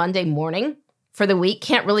plan on Monday morning for the week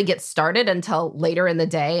can't really get started until later in the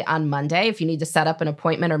day on Monday. If you need to set up an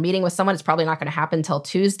appointment or meeting with someone, it's probably not going to happen until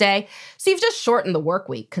Tuesday. So you've just shortened the work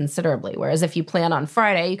week considerably. Whereas if you plan on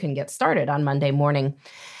Friday, you can get started on Monday morning.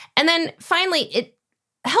 And then finally, it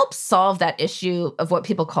helps solve that issue of what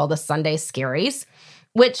people call the Sunday scaries,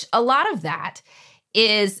 which a lot of that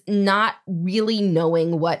is not really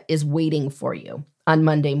knowing what is waiting for you on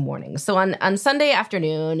Monday morning. So on Sunday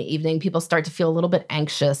afternoon, evening, people start to feel a little bit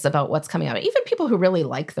anxious about what's coming up, even people who really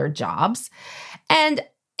like their jobs. And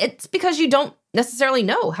it's because you don't necessarily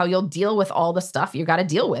know how you'll deal with all the stuff you got to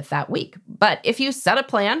deal with that week. But if you set a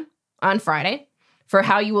plan on Friday for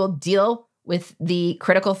how you will deal with the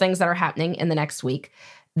critical things that are happening in the next week,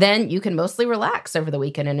 then you can mostly relax over the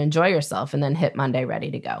weekend and enjoy yourself and then hit Monday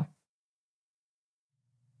ready to go.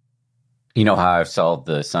 You know how I've solved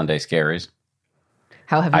the Sunday scaries?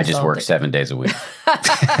 How have you I just work it? 7 days a week. Well,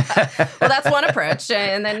 that's one approach.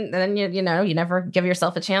 And then you never give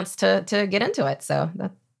yourself a chance to get into it. So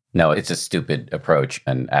No, it's a stupid approach.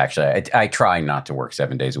 And actually, I try not to work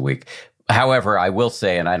 7 days a week. However, I will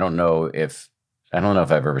say, and I don't know if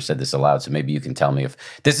I've ever said this aloud, so maybe you can tell me if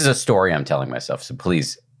this is a story I'm telling myself. So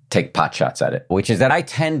please take pot shots at it, which is that I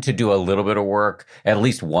tend to do a little bit of work at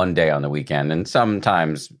least one day on the weekend. And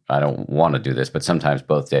sometimes I don't want to do this, but sometimes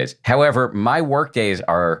both days. However, my work days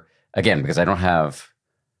are, again, because I don't have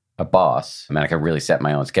a boss, I can really set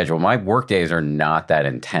my own schedule. My work days are not that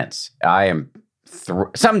intense.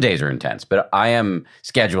 Some days are intense, but I am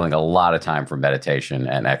scheduling a lot of time for meditation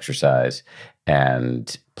and exercise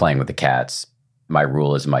and playing with the cats. My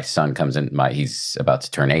rule is my son comes in, he's about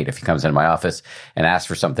to turn 8. If he comes into my office and asks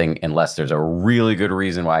for something, unless there's a really good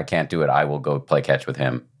reason why I can't do it, I will go play catch with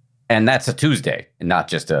him. And that's a Tuesday, not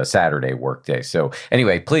just a Saturday work day. So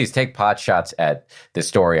anyway, please take pot shots at the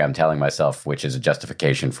story I'm telling myself, which is a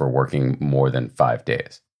justification for working more than 5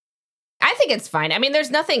 days. I I think it's fine. I mean, there's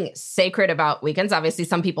nothing sacred about weekends. Obviously,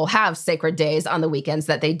 some people have sacred days on the weekends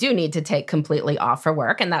that they do need to take completely off for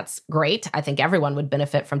work, and that's great. I think everyone would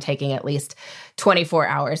benefit from taking at least 24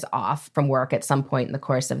 hours off from work at some point in the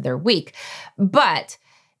course of their week. But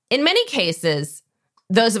in many cases,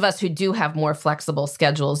 those of us who do have more flexible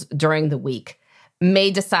schedules during the week may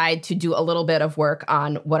decide to do a little bit of work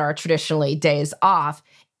on what are traditionally days off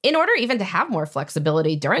in order even to have more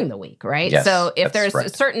flexibility during the week, right? Yes, so if there's right. a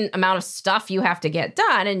certain amount of stuff you have to get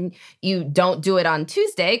done and you don't do it on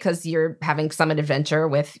Tuesday because you're having some adventure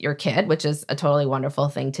with your kid, which is a totally wonderful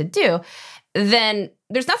thing to do, then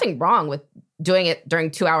there's nothing wrong with doing it during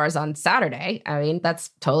 2 hours on Saturday. I mean, that's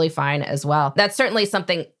totally fine as well. That's certainly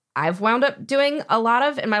something I've wound up doing a lot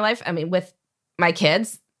of in my life. I mean, with my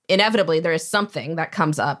kids, inevitably, there is something that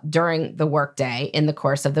comes up during the workday in the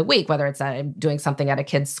course of the week, whether it's that I'm doing something at a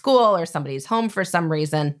kid's school or somebody's home for some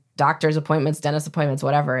reason, doctor's appointments, dentist appointments,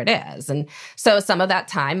 whatever it is. And so some of that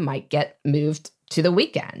time might get moved to the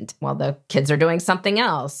weekend while the kids are doing something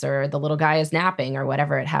else or the little guy is napping or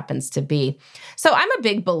whatever it happens to be. So I'm a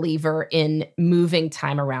big believer in moving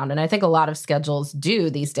time around. And I think a lot of schedules do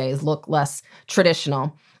these days look less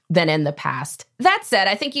traditional than in the past. That said,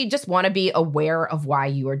 I think you just want to be aware of why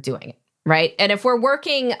you are doing it, right? And if we're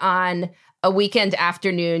working on a weekend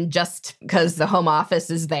afternoon just because the home office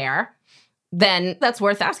is there, then that's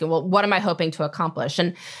worth asking, well, what am I hoping to accomplish?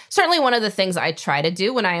 And certainly one of the things I try to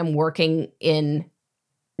do when I am working in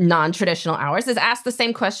non-traditional hours is ask the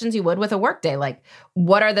same questions you would with a workday. Like,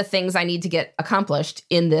 what are the things I need to get accomplished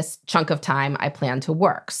in this chunk of time I plan to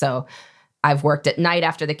work? So I've worked at night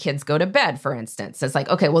after the kids go to bed, for instance. It's like,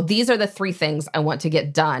 okay, well, these are the 3 things I want to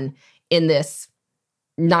get done in this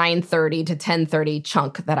 9:30 to 10:30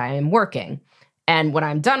 chunk that I am working. And when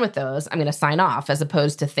I'm done with those, I'm going to sign off, as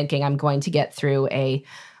opposed to thinking I'm going to get through a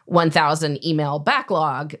 1,000 email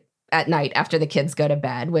backlog at night after the kids go to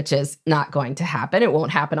bed, which is not going to happen. It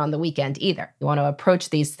won't happen on the weekend either. You want to approach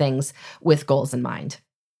these things with goals in mind.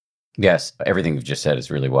 Yes, everything you've just said is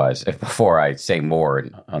really wise. Before I say more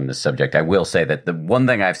on this subject, I will say that the one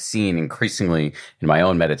thing I've seen increasingly in my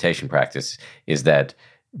own meditation practice is that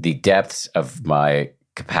the depths of my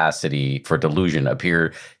capacity for delusion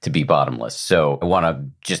appear to be bottomless. So I want to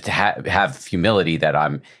just have humility that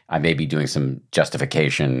I may be doing some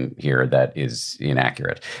justification here that is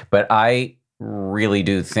inaccurate. But I really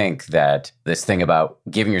do think that this thing about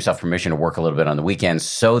giving yourself permission to work a little bit on the weekends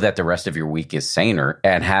so that the rest of your week is saner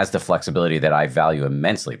and has the flexibility that I value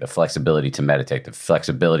immensely, the flexibility to meditate, the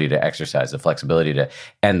flexibility to exercise, the flexibility to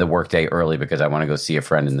end the workday early because I want to go see a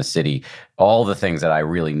friend in the city, all the things that I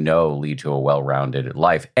really know lead to a well-rounded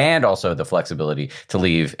life, and also the flexibility to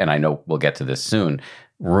leave, and I know we'll get to this soon,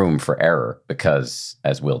 room for error because,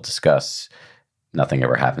 as we'll discuss, nothing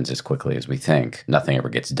ever happens as quickly as we think. Nothing ever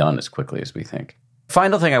gets done as quickly as we think.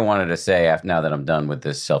 Final thing I wanted to say now that I'm done with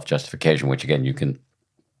this self-justification, which again, you can,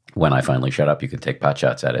 when I finally shut up, you can take pot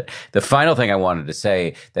shots at it. The final thing I wanted to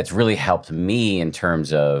say that's really helped me in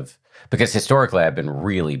terms of, because historically I've been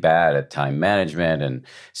really bad at time management and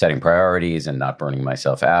setting priorities and not burning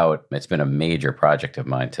myself out. It's been a major project of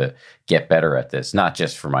mine to get better at this, not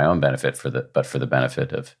just for my own benefit, but for the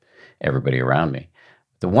benefit of everybody around me.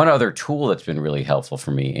 The one other tool that's been really helpful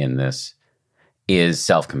for me in this is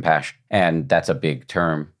self-compassion. And that's a big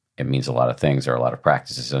term. It means a lot of things. There are a lot of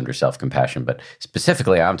practices under self-compassion. But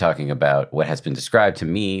specifically, I'm talking about what has been described to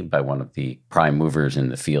me by one of the prime movers in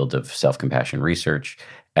the field of self-compassion research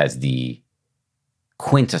as the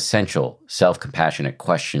quintessential self-compassionate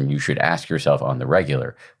question you should ask yourself on the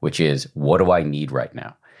regular, which is, what do I need right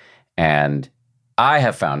now? And I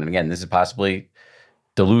have found, and again, this is possibly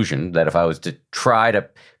delusion, that if I was to try to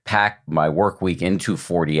pack my work week into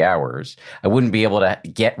 40 hours, I wouldn't be able to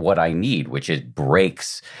get what I need, which is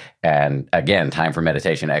breaks and, again, time for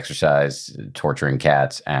meditation, exercise, torturing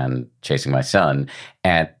cats, and chasing my son.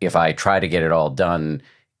 And if I try to get it all done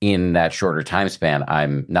in that shorter time span,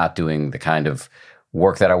 I'm not doing the kind of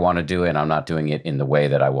work that I want to do, and I'm not doing it in the way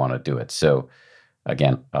that I want to do it. So,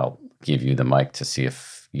 again, I'll give you the mic to see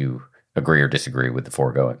if you agree or disagree with the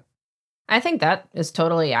foregoing. I think that is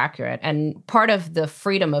totally accurate. And part of the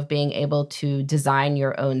freedom of being able to design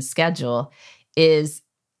your own schedule is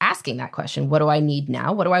asking that question. What do I need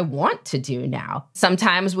now? What do I want to do now?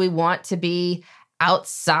 Sometimes we want to be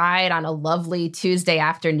outside on a lovely Tuesday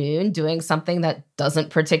afternoon doing something that doesn't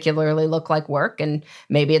particularly look like work. And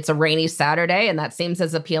maybe it's a rainy Saturday and that seems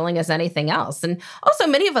as appealing as anything else. And also,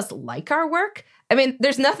 many of us like our work. I mean,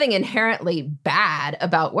 there's nothing inherently bad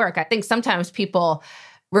about work. I think sometimes people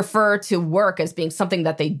refer to work as being something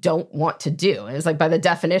that they don't want to do. It's like by the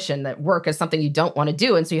definition that work is something you don't want to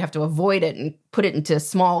do. And so you have to avoid it and put it into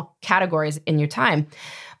small categories in your time.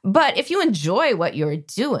 But if you enjoy what you're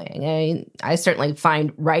doing, I certainly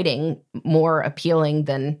find writing more appealing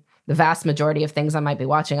than the vast majority of things I might be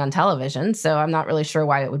watching on television. So I'm not really sure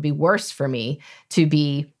why it would be worse for me to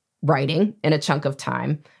be writing in a chunk of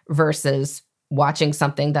time versus watching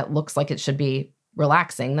something that looks like it should be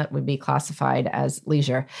relaxing, that would be classified as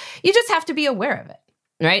leisure. You just have to be aware of it,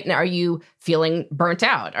 right? And are you feeling burnt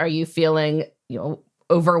out? Are you feeling,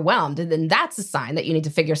 overwhelmed? And then that's a sign that you need to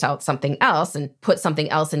figure out something else and put something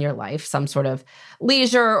else in your life, some sort of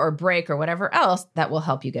leisure or break or whatever else that will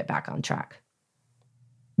help you get back on track.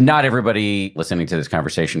 Not everybody listening to this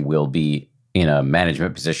conversation will be in a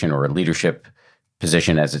management position or a leadership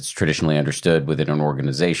position as it's traditionally understood within an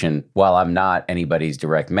organization. While I'm not anybody's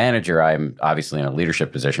direct manager, I'm obviously in a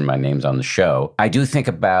leadership position. My name's on the show. I do think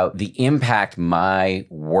about the impact my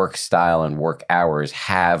work style and work hours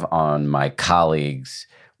have on my colleagues,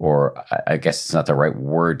 or I guess it's not the right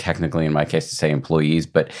word technically in my case to say employees,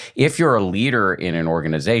 but if you're a leader in an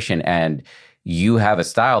organization and you have a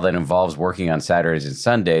style that involves working on Saturdays and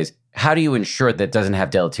Sundays, how do you ensure that doesn't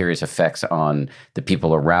have deleterious effects on the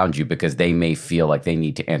people around you because they may feel like they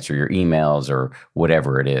need to answer your emails or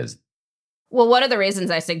whatever it is? Well, one of the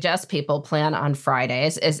reasons I suggest people plan on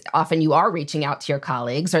Fridays is often you are reaching out to your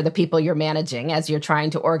colleagues or the people you're managing as you're trying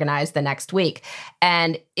to organize the next week.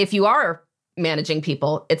 And if you are managing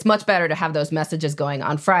people, it's much better to have those messages going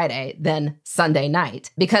on Friday than Sunday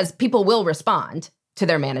night because people will respond to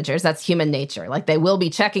their managers. That's human nature. Like they will be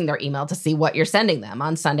checking their email to see what you're sending them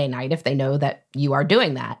on Sunday night if they know that you are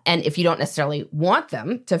doing that. And if you don't necessarily want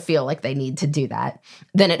them to feel like they need to do that,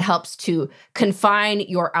 then it helps to confine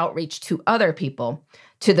your outreach to other people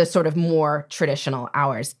to the sort of more traditional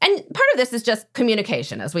hours. And part of this is just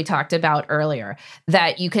communication, as we talked about earlier,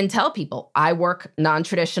 that you can tell people, I work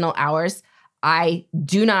non-traditional hours. I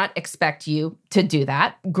do not expect you to do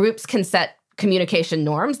that. Groups can set communication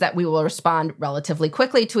norms that we will respond relatively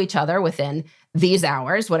quickly to each other within these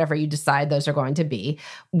hours, whatever you decide those are going to be.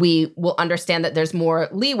 We will understand that there's more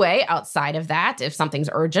leeway outside of that. If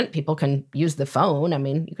something's urgent, people can use the phone. I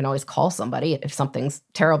mean, you can always call somebody if something's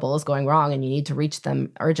terrible is going wrong and you need to reach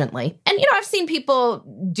them urgently. And, I've seen people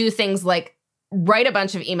do things like write a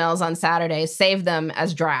bunch of emails on Saturday, save them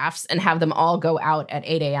as drafts, and have them all go out at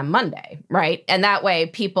 8 a.m. Monday, right? And that way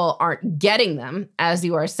people aren't getting them as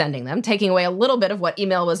you are sending them, taking away a little bit of what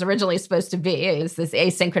email was originally supposed to be. It's this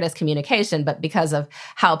asynchronous communication, but because of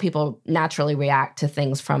how people naturally react to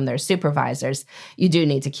things from their supervisors, you do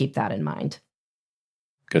need to keep that in mind.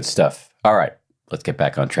 Good stuff. All right, let's get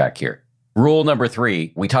back on track here. Rule number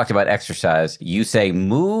 3, we talked about exercise. You say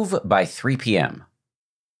move by 3 p.m.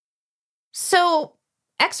 So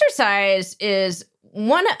exercise is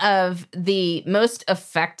one of the most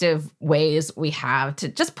effective ways we have to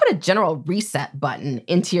just put a general reset button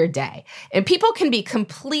into your day. And people can be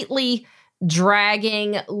completely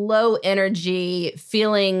dragging, low energy,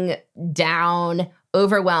 feeling down,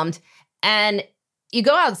 overwhelmed. And you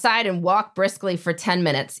go outside and walk briskly for 10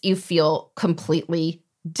 minutes, you feel completely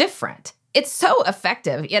different. It's so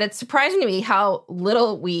effective, yet it's surprising to me how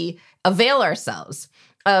little we avail ourselves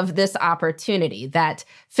of this opportunity. That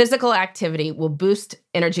physical activity will boost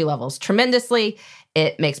energy levels tremendously.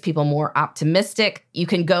 It makes people more optimistic. You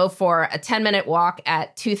can go for a 10-minute walk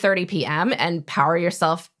at 2:30 p.m. and power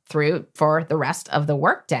yourself through for the rest of the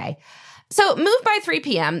workday. So move by 3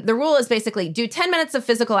 p.m. The rule is basically do 10 minutes of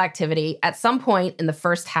physical activity at some point in the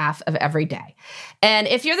first half of every day. And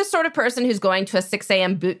if you're the sort of person who's going to a 6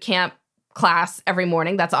 a.m. boot camp class every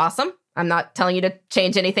morning, that's awesome. I'm not telling you to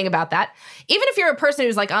change anything about that. Even if you're a person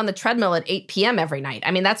who's like on the treadmill at 8 p.m. every night,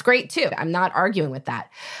 I mean, that's great too. I'm not arguing with that.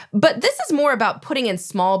 But this is more about putting in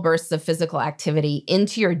small bursts of physical activity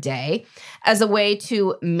into your day as a way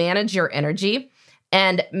to manage your energy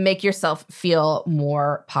and make yourself feel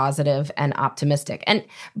more positive and optimistic. And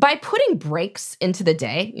by putting breaks into the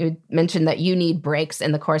day, you mentioned that you need breaks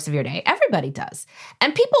in the course of your day. Everybody does.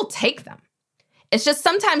 And people take them. It's just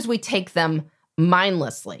sometimes we take them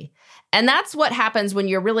mindlessly. And that's what happens when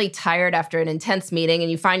you're really tired after an intense meeting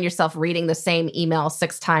and you find yourself reading the same email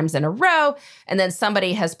 6 times in a row, and then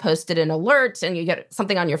somebody has posted an alert and you get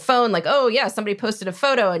something on your phone like, oh yeah, somebody posted a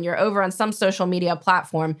photo, and you're over on some social media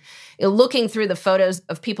platform, you're looking through the photos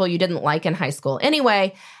of people you didn't like in high school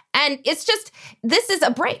anyway. And it's just, this is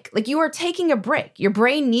a break. Like, you are taking a break. Your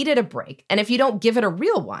brain needed a break. And if you don't give it a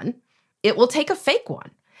real one, it will take a fake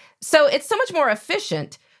one. So it's so much more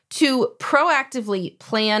efficient to proactively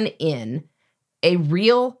plan in a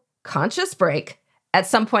real conscious break at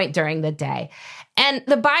some point during the day. And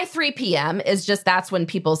the by 3 p.m. is just that's when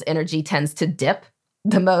people's energy tends to dip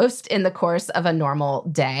the most in the course of a normal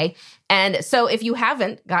day. And so if you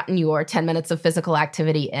haven't gotten your 10 minutes of physical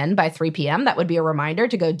activity in by 3 p.m., that would be a reminder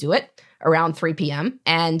to go do it around 3 p.m.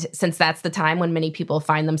 And since that's the time when many people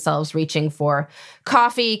find themselves reaching for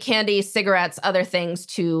coffee, candy, cigarettes, other things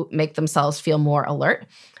to make themselves feel more alert,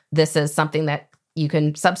 this is something that you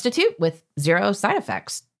can substitute with zero side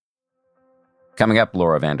effects. Coming up,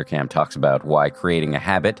 Laura Vanderkam talks about why creating a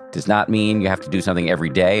habit does not mean you have to do something every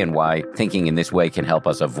day and why thinking in this way can help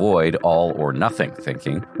us avoid all or nothing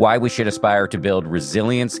thinking, why we should aspire to build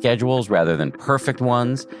resilient schedules rather than perfect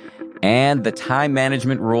ones, and the time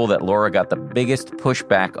management rule that Laura got the biggest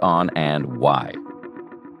pushback on and why.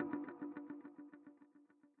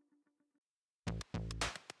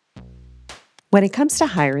 When it comes to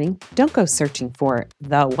hiring, don't go searching for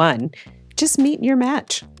the one. Just meet your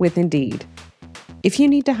match with Indeed. If you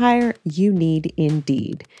need to hire, you need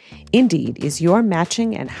Indeed. Indeed is your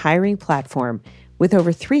matching and hiring platform with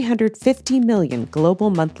over 350 million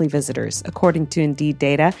global monthly visitors, according to Indeed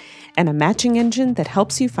data, and a matching engine that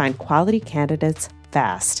helps you find quality candidates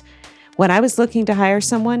fast. When I was looking to hire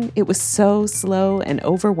someone, it was so slow and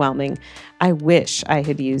overwhelming. I wish I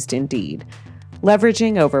had used Indeed.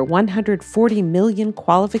 Leveraging over 140 million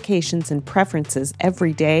qualifications and preferences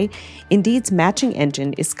every day, Indeed's matching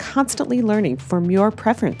engine is constantly learning from your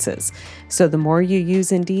preferences. So the more you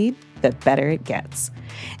use Indeed, the better it gets.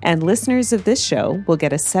 And listeners of this show will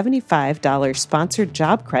get a $75 sponsored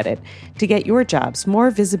job credit to get your jobs more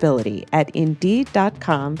visibility at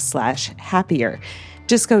Indeed.com/happier.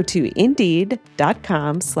 Just go to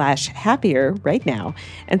Indeed.com/happier right now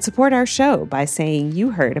and support our show by saying you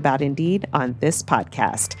heard about Indeed on this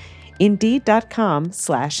podcast.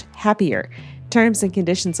 Indeed.com/happier. Terms and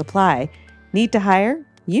conditions apply. Need to hire?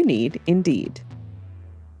 You need Indeed.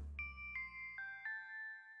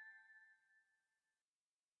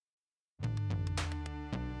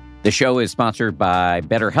 The show is sponsored by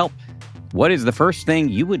BetterHelp. What is the first thing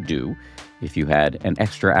you would do if you had an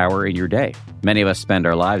extra hour in your day? Many of us spend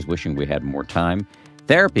our lives wishing we had more time.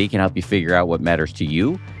 Therapy can help you figure out what matters to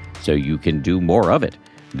you so you can do more of it.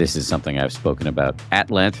 This is something I've spoken about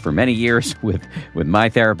at length for many years with my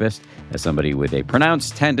therapist, as somebody with a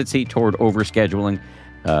pronounced tendency toward overscheduling,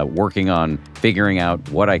 working on figuring out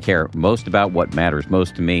what I care most about, what matters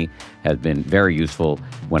most to me, has been very useful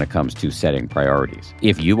when it comes to setting priorities.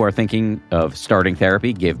 If you are thinking of starting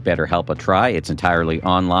therapy, give BetterHelp a try. It's entirely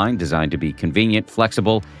online, designed to be convenient,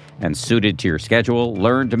 flexible, and suited to your schedule.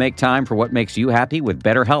 Learn to make time for what makes you happy with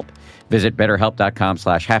BetterHelp. Visit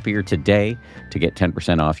BetterHelp.com/happier today to get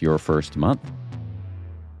 10% off your first month.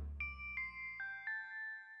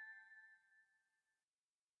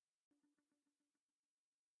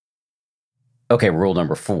 Okay, rule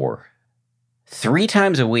number 4. 3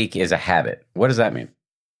 times a week is a habit. What does that mean?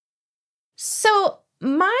 So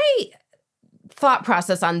my thought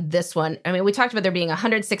process on this one, I mean, we talked about there being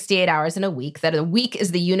 168 hours in a week, that a week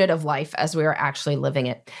is the unit of life as we are actually living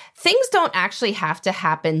it. Things don't actually have to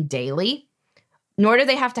happen daily, nor do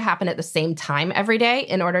they have to happen at the same time every day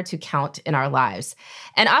in order to count in our lives.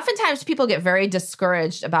 And oftentimes people get very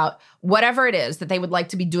discouraged about whatever it is that they would like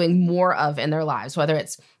to be doing more of in their lives, whether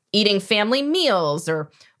it's eating family meals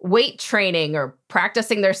or weight training or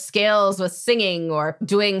practicing their scales with singing or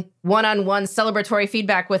doing one-on-one celebratory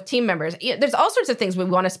feedback with team members. There's all sorts of things we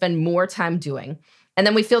want to spend more time doing. And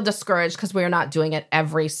then we feel discouraged because we're not doing it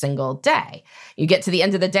every single day. You get to the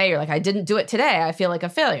end of the day, you're like, I didn't do it today. I feel like a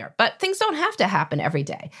failure. But things don't have to happen every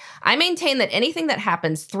day. I maintain that anything that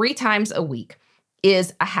happens 3 times a week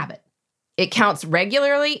is a habit. It counts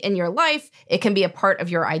regularly in your life. It can be a part of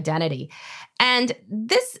your identity. And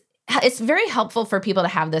it's very helpful for people to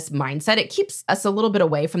have this mindset. It keeps us a little bit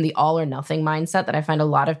away from the all or nothing mindset that I find a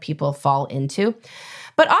lot of people fall into.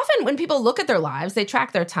 But often when people look at their lives, they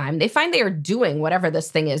track their time, they find they are doing whatever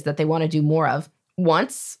this thing is that they want to do more of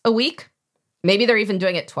once a week. Maybe they're even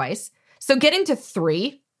doing it twice. So getting to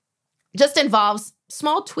 3 just involves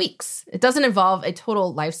small tweaks. It doesn't involve a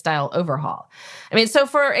total lifestyle overhaul. I mean, so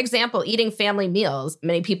for example, eating family meals,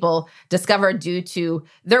 many people discover due to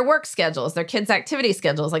their work schedules, their kids' activity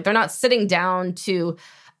schedules, like they're not sitting down to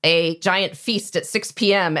a giant feast at 6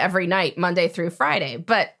 p.m. every night, Monday through Friday.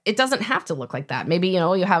 But it doesn't have to look like that. Maybe,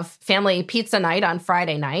 you have family pizza night on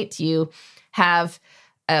Friday night. You have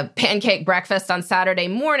a pancake breakfast on Saturday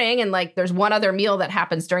morning, and like there's one other meal that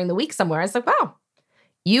happens during the week somewhere. It's like, wow,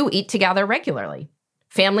 you eat together regularly.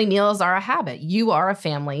 Family meals are a habit. You are a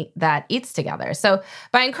family that eats together. So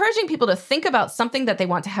by encouraging people to think about something that they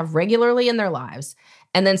want to have regularly in their lives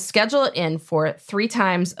and then schedule it in for 3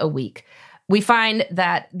 times a week, we find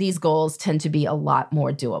that these goals tend to be a lot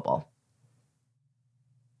more doable.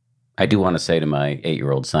 I do want to say to my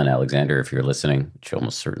 8-year-old son, Alexander, if you're listening, which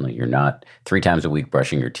almost certainly you're not, 3 times a week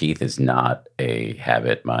brushing your teeth is not a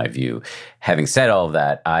habit, my view. Having said all of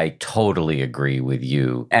that, I totally agree with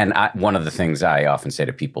you. And one of the things I often say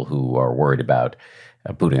to people who are worried about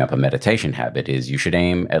booting up a meditation habit is you should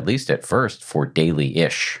aim, at least at first, for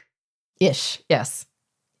daily-ish. Ish, yes.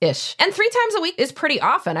 Ish. And 3 times a week is pretty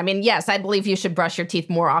often. I mean, yes, I believe you should brush your teeth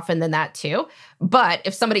more often than that too. But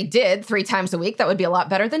if somebody did 3 times a week, that would be a lot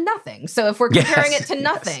better than nothing. So if we're comparing it to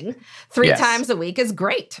nothing, 3 times a week is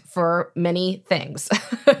great for many things.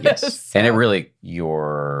 Yes. So. And it really,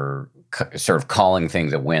 you're sort of calling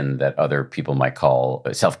things a win that other people might call,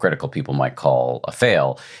 self-critical people might call a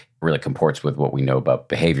fail, really comports with what we know about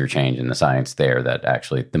behavior change and the science there, that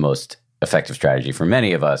actually the most effective strategy for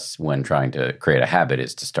many of us when trying to create a habit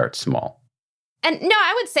is to start small. And no,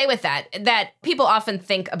 I would say with that people often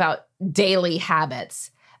think about daily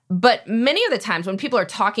habits, but many of the times when people are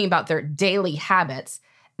talking about their daily habits,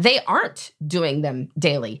 they aren't doing them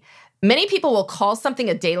daily. Many people will call something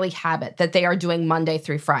a daily habit that they are doing Monday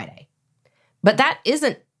through Friday, but that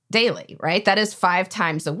isn't daily, right? That is 5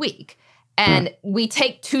 times a week. And we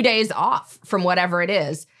take 2 days off from whatever it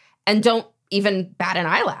is and don't even bat an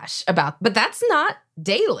eyelash about, but that's not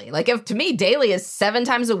daily. Like, if to me, daily is 7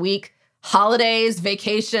 times a week, holidays,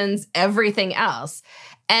 vacations, everything else.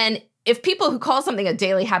 And if people who call something a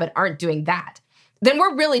daily habit aren't doing that, then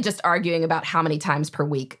we're really just arguing about how many times per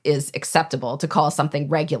week is acceptable to call something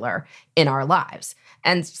regular in our lives.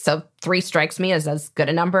 And so 3 strikes me as good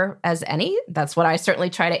a number as any. That's what I certainly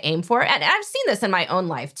try to aim for. And I've seen this in my own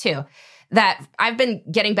life too, that I've been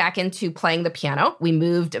getting back into playing the piano. We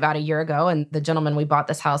moved about a year ago, and the gentleman we bought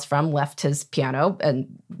this house from left his piano, and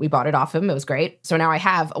we bought it off him. It was great. So now I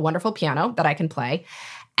have a wonderful piano that I can play.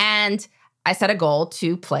 And I set a goal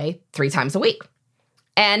to play 3 times a week.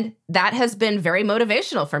 And that has been very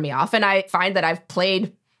motivational for me. Often I find that I've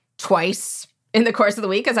played twice in the course of the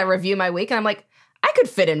week as I review my week, and I'm like, I could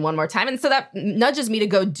fit in one more time. And so that nudges me to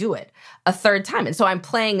go do it a 3rd time. And so I'm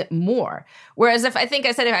playing more. Whereas if I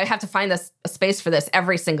have to find a space for this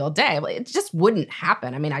every single day, it just wouldn't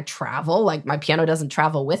happen. I mean, I travel, like my piano doesn't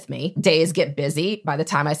travel with me. Days get busy. By the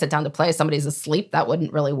time I sit down to play, somebody's asleep. That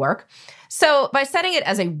wouldn't really work. So by setting it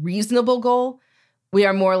as a reasonable goal, we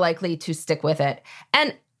are more likely to stick with it.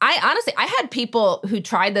 And I had people who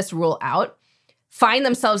tried this rule out find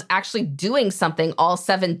themselves actually doing something all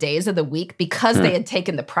 7 days of the week because they had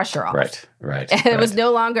taken the pressure off. Right. And it was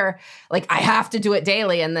no longer like, I have to do it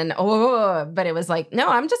daily. And then, but it was like, no,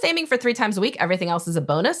 I'm just aiming for 3 times a week. Everything else is a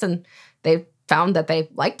bonus. And they found that they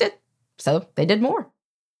liked it. So they did more.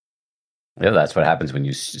 Yeah, that's what happens when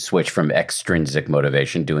you switch from extrinsic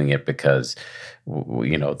motivation, doing it because,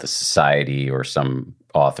 the society or some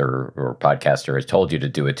author or podcaster has told you to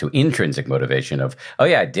do it, to intrinsic motivation of, oh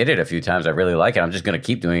yeah, I did it a few times. I really like it. I'm just going to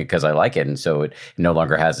keep doing it because I like it. And so it no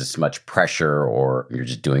longer has as much pressure, or you're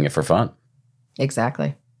just doing it for fun.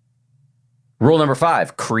 Exactly. Rule number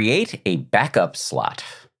 5, create a backup slot.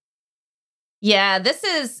 Yeah, this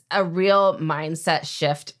is a real mindset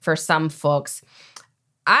shift for some folks.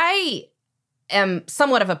 I am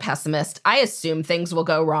somewhat of a pessimist. I assume things will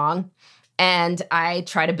go wrong, and I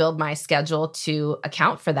try to build my schedule to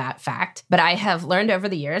account for that fact. But I have learned over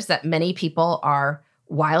the years that many people are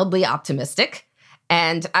wildly optimistic,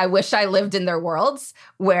 and I wish I lived in their worlds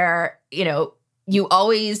where, you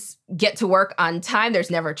always get to work on time. There's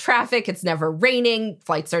never traffic. It's never raining.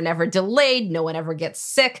 Flights are never delayed. No one ever gets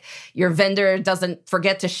sick. Your vendor doesn't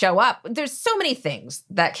forget to show up. There's so many things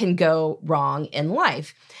that can go wrong in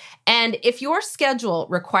life. And if your schedule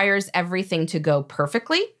requires everything to go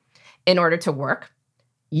perfectly in order to work,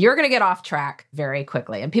 you're going to get off track very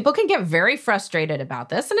quickly. And people can get very frustrated about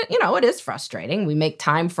this. And it is frustrating. We make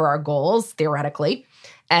time for our goals, theoretically,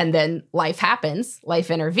 and then life happens, life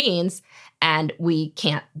intervenes, and we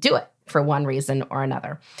can't do it for one reason or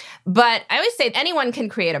another. But I always say anyone can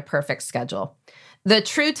create a perfect schedule. The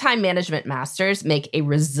true time management masters make a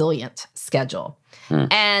resilient schedule.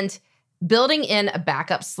 And building in a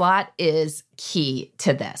backup slot is key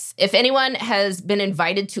to this. If anyone has been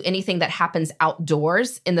invited to anything that happens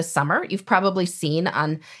outdoors in the summer, you've probably seen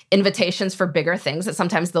on invitations for bigger things that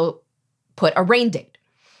sometimes they'll put a rain date.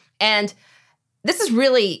 And this is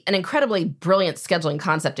really an incredibly brilliant scheduling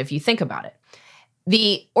concept if you think about it.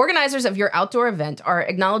 The organizers of your outdoor event are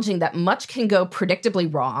acknowledging that much can go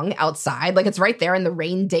predictably wrong outside. Like, it's right there in the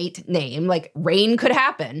rain date name. Like, rain could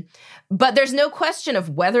happen. But there's no question of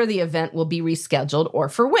whether the event will be rescheduled or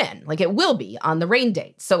for when. Like, it will be on the rain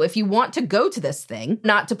date. So if you want to go to this thing,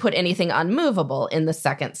 not to put anything unmovable in the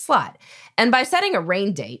second slot. And by setting a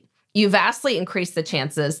rain date, you vastly increase the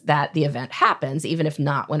chances that the event happens, even if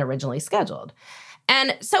not when originally scheduled.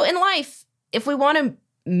 And so in life, if we want to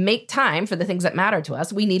make time for the things that matter to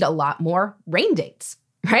us, we need a lot more rain dates,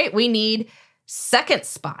 right? We need second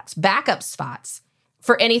spots, backup spots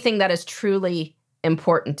for anything that is truly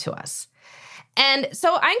important to us. And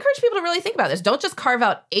so I encourage people to really think about this. Don't just carve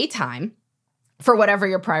out a time for whatever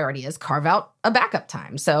your priority is, carve out a backup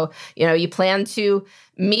time. So, you plan to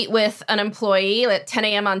meet with an employee at 10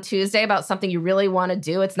 a.m. on Tuesday about something you really want to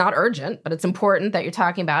do. It's not urgent, but it's important that you're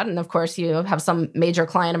talking about. And of course, you have some major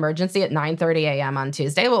client emergency at 9:30 a.m. on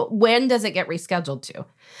Tuesday. Well, when does it get rescheduled to?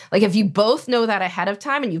 Like, if you both know that ahead of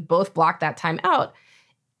time and you've both blocked that time out,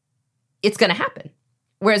 it's going to happen.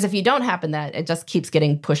 Whereas if you don't happen that, it just keeps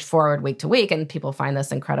getting pushed forward week to week, and people find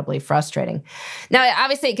this incredibly frustrating. Now,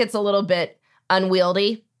 obviously, it gets a little bit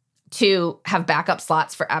unwieldy to have backup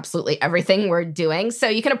slots for absolutely everything we're doing. So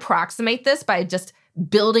you can approximate this by just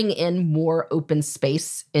building in more open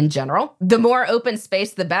space in general. The more open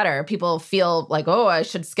space, the better. People feel like, oh, I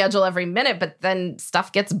should schedule every minute, but then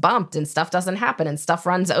stuff gets bumped and stuff doesn't happen and stuff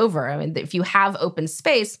runs over. I mean, if you have open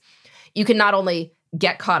space, you can not only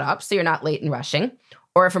get caught up so you're not late and rushing,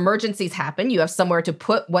 or if emergencies happen, you have somewhere to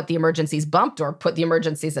put what the emergencies bumped or put the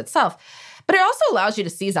emergencies itself. But it also allows you to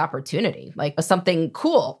seize opportunity. Like, if something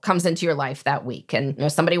cool comes into your life that week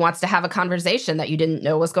and somebody wants to have a conversation that you didn't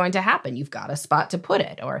know was going to happen, you've got a spot to put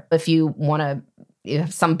it. Or if you want to,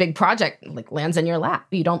 if some big project like lands in your lap,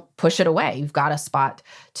 you don't push it away. You've got a spot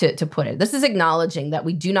to put it. This is acknowledging that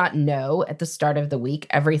we do not know at the start of the week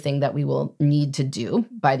everything that we will need to do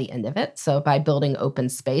by the end of it. So by building open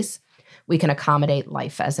space, we can accommodate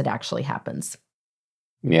life as it actually happens.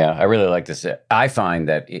 Yeah, I really like this. I find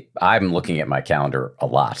that I'm looking at my calendar a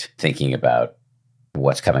lot, thinking about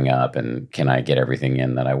what's coming up and can I get everything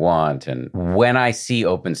in that I want. And when I see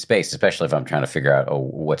open space, especially if I'm trying to figure out,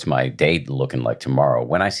 what's my day looking like tomorrow?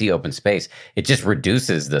 When I see open space, it just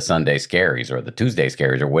reduces the Sunday scaries or the Tuesday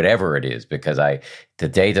scaries or whatever it is, because the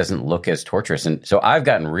day doesn't look as torturous. And so I've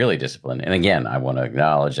gotten really disciplined. And again, I want to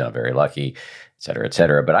acknowledge that I'm very lucky, et cetera, et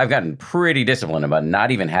cetera. But I've gotten pretty disciplined about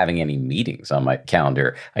not even having any meetings on my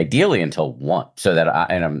calendar, ideally until 1, so that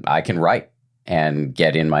I can write and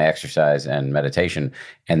get in my exercise and meditation.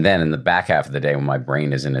 And then in the back half of the day, when my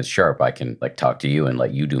brain isn't as sharp, I can talk to you and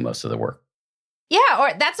let you do most of the work. Yeah,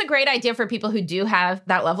 or that's a great idea for people who do have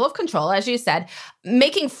that level of control. As you said,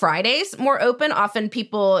 making Fridays more open. Often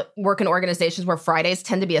people work in organizations where Fridays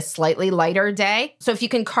tend to be a slightly lighter day. So if you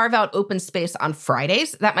can carve out open space on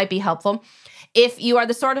Fridays, that might be helpful. If you are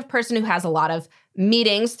the sort of person who has a lot of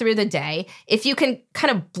meetings through the day, if you can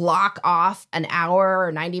kind of block off an hour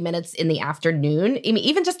or 90 minutes in the afternoon,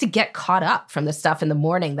 even just to get caught up from the stuff in the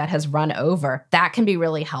morning that has run over, that can be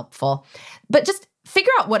really helpful. But just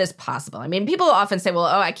figure out what is possible. I mean, people often say, well,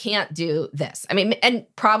 I can't do this. I mean, and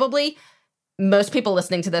probably most people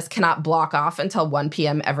listening to this cannot block off until 1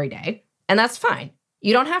 p.m. every day. And that's fine.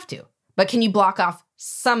 You don't have to. But can you block off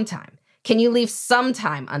some time? Can you leave some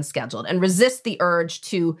time unscheduled and resist the urge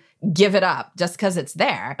to give it up just because it's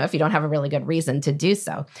there if you don't have a really good reason to do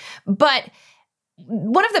so? But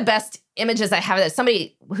one of the best images I have that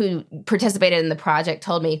somebody who participated in the project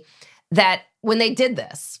told me that when they did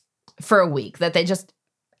this for a week, that they just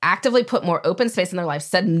actively put more open space in their life,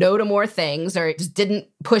 said no to more things, or just didn't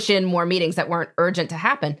push in more meetings that weren't urgent to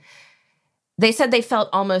happen. They said they felt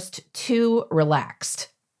almost too relaxed.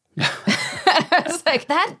 I was like,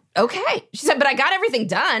 that, okay. She said, but I got everything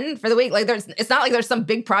done for the week. Like, it's not like there's some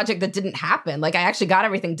big project that didn't happen. Like, I actually got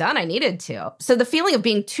everything done I needed to. So the feeling of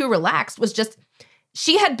being too relaxed was just,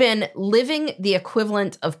 she had been living the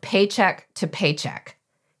equivalent of paycheck to paycheck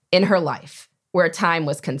in her life where time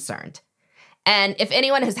was concerned. And if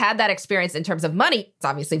anyone has had that experience in terms of money, it's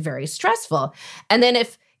obviously very stressful. And then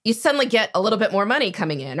if you suddenly get a little bit more money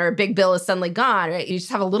coming in, or a big bill is suddenly gone, right? You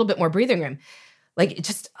just have a little bit more breathing room. Like, it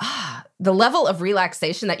just, the level of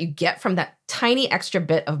relaxation that you get from that tiny extra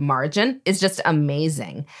bit of margin is just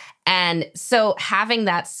amazing. And so having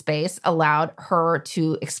that space allowed her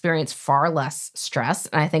to experience far less stress.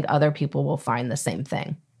 And I think other people will find the same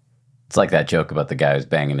thing. It's like that joke about the guy who's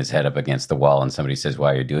banging his head up against the wall and somebody says,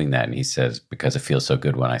 why are you doing that? And he says, because it feels so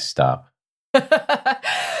good when I stop. So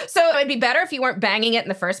it would be better if you weren't banging it in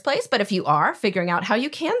the first place. But if you are, figuring out how you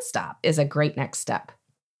can stop is a great next step.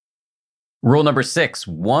 Rule number 6,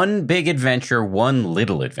 one big adventure, one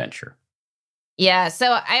little adventure. Yeah, so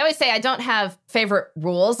I always say I don't have favorite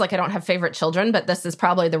rules, like I don't have favorite children, but this is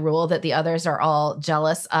probably the rule that the others are all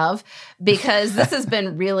jealous of, because this has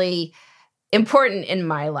been really important in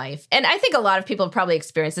my life. And I think a lot of people have probably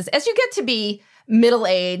experienced this. As you get to be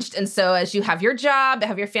middle-aged, and so as you have your job,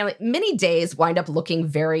 have your family, many days wind up looking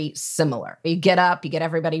very similar. You get up, you get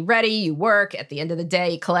everybody ready, you work. At the end of the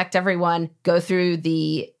day, you collect everyone, go through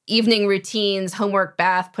the evening routines, homework,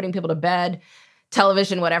 bath, putting people to bed,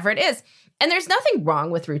 television, whatever it is. And there's nothing wrong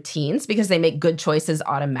with routines because they make good choices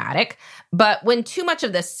automatic. But when too much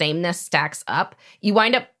of this sameness stacks up, you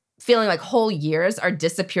wind up feeling like whole years are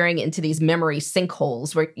disappearing into these memory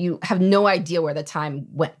sinkholes where you have no idea where the time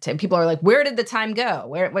went. And people are like, where did the time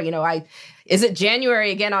go? Is it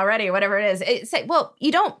January again already? Or whatever it is.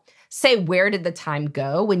 You don't say, where did the time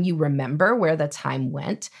go when you remember where the time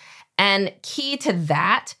went? And key to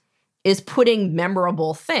that is putting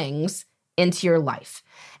memorable things into your life.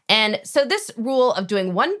 And so this rule of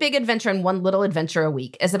doing one big adventure and one little adventure a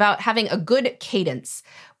week is about having a good cadence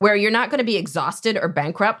where you're not going to be exhausted or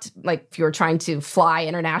bankrupt. Like if you were trying to fly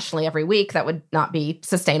internationally every week, that would not be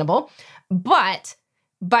sustainable. But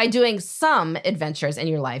by doing some adventures in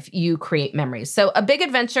your life, you create memories. So a big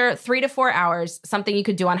adventure, 3 to 4 hours, something you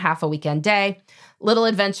could do on half a weekend day. Little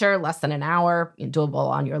adventure, less than an hour, doable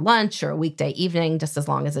on your lunch or a weekday evening, just as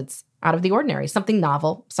long as it's out of the ordinary, something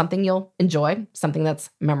novel, something you'll enjoy, something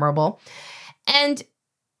that's memorable. And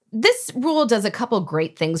this rule does a couple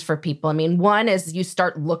great things for people. I mean, one is you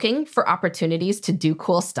start looking for opportunities to do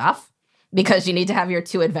cool stuff because you need to have your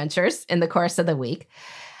 2 adventures in the course of the week.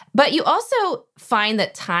 But you also find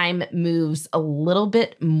that time moves a little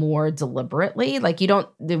bit more deliberately. Like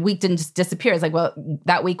the week didn't just disappear. It's like, well,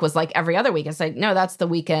 that week was like every other week. It's like, no, that's the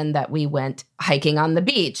weekend that we went hiking on the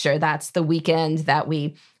beach, or that's the weekend that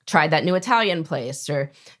we tried that new Italian place,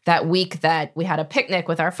 or that week that we had a picnic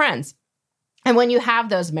with our friends. And when you have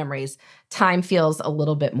those memories, time feels a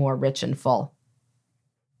little bit more rich and full.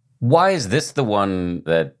 Why is this the one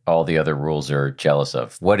that all the other rules are jealous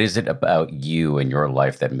of? What is it about you and your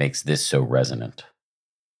life that makes this so resonant?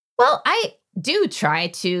 Well, I do try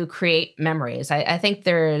to create memories. I think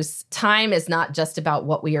time is not just about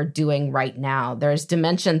what we are doing right now. There's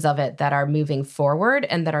dimensions of it that are moving forward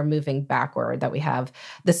and that are moving backward, that we have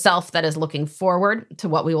the self that is looking forward to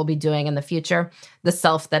what we will be doing in the future, the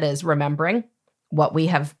self that is remembering what we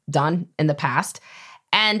have done in the past.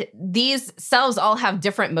 And these selves all have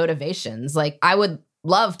different motivations. Like I would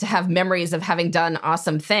love to have memories of having done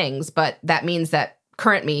awesome things, but that means that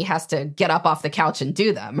current me has to get up off the couch and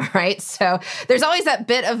do them, right? So there's always that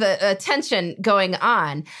bit of a tension going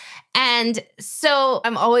on. And so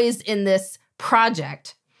I'm always in this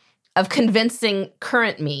project of convincing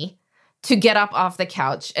current me to get up off the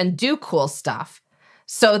couch and do cool stuff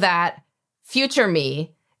so that future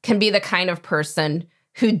me can be the kind of person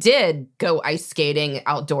who did go ice skating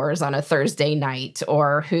outdoors on a Thursday night,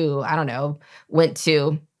 or who, I don't know, went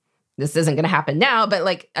to, this isn't going to happen now, but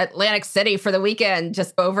like Atlantic City for the weekend,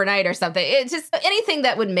 just overnight or something. It's just anything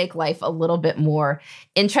that would make life a little bit more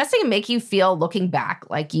interesting and make you feel, looking back,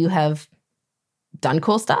 like you have done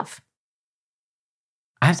cool stuff.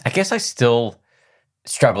 I guess I still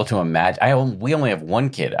struggle to imagine. We only have one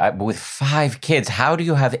kid. With 5 kids, how do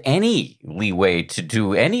you have any leeway to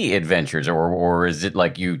do any adventures, or is it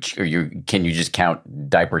like can you just count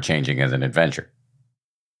diaper changing as an adventure?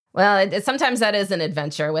 Well, sometimes that is an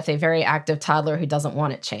adventure with a very active toddler who doesn't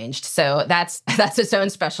want it changed. So that's its own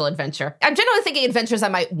special adventure. I'm generally thinking adventures I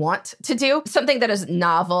might want to do. Something that is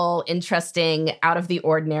novel, interesting, out of the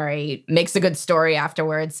ordinary, makes a good story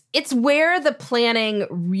afterwards. It's where the planning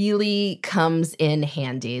really comes in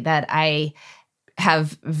handy, that I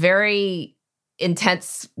have very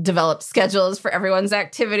intense developed schedules for everyone's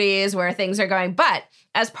activities, where things are going. But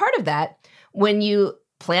as part of that, when you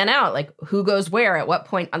plan out like who goes where at what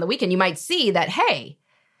point on the weekend, you might see that, hey,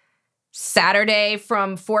 Saturday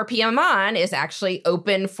from 4 p.m. on is actually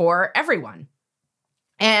open for everyone.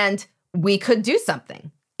 And we could do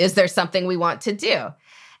something. Is there something we want to do?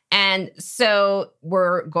 And so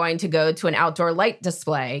we're going to go to an outdoor light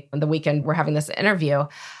display on the weekend we're having this interview,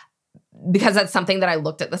 because that's something that I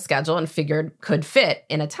looked at the schedule and figured could fit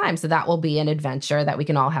in a time. So that will be an adventure that we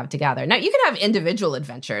can all have together. Now, you can have individual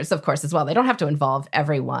adventures, of course, as well. They don't have to involve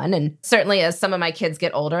everyone. And certainly as some of my kids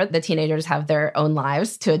get older, the teenagers have their own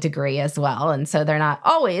lives to a degree as well. And so they're not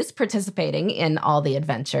always participating in all the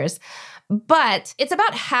adventures. But it's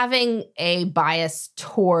about having a bias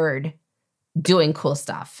toward doing cool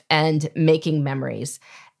stuff and making memories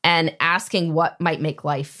and asking what might make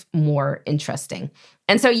life more interesting.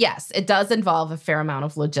 And so, yes, it does involve a fair amount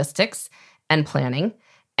of logistics and planning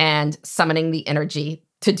and summoning the energy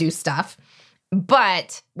to do stuff.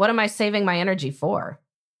 But what am I saving my energy for?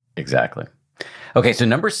 Exactly. Okay, so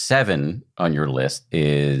number 7 on your list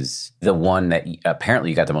is the one that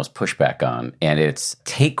apparently you got the most pushback on, and it's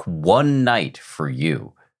take one night for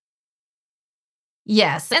you.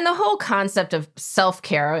 Yes. And the whole concept of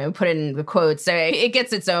self-care, and put it in the quotes, it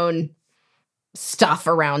gets its own stuff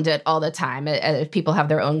around it all the time. People have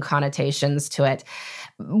their own connotations to it.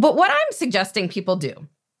 But what I'm suggesting people do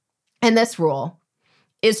in this rule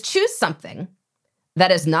is choose something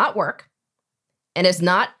that is not work and is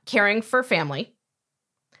not caring for family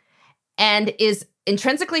and is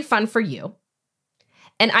intrinsically fun for you,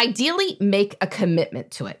 and ideally make a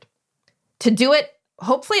commitment to it. To do it,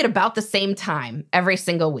 hopefully at about the same time every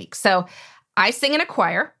single week. So I sing in a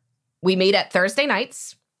choir. We meet at Thursday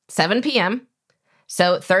nights, 7 p.m.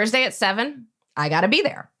 So Thursday at 7, I got to be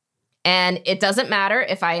there. And it doesn't matter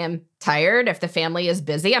if I am tired, if the family is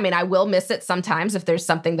busy. I mean, I will miss it sometimes if there's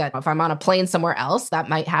something that, if I'm on a plane somewhere else, that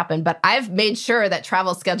might happen. But I've made sure that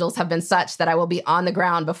travel schedules have been such that I will be on the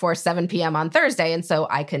ground before 7 p.m. on Thursday. And so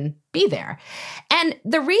I can be there. And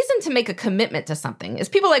the reason to make a commitment to something is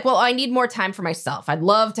people are like, well, I need more time for myself. I'd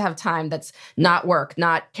love to have time that's not work,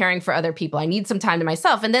 not caring for other people. I need some time to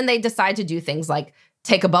myself. And then they decide to do things like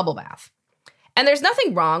take a bubble bath. And there's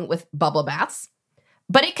nothing wrong with bubble baths,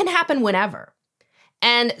 but it can happen whenever.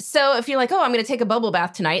 And so if you're like, oh, I'm going to take a bubble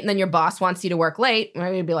bath tonight, and then your boss wants you to work late, you're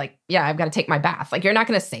going to be like, yeah, I've got to take my bath. Like, you're not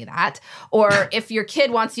going to say that. Or if your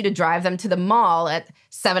kid wants you to drive them to the mall at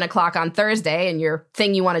 7 o'clock on Thursday, and your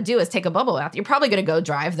thing you want to do is take a bubble bath, you're probably going to go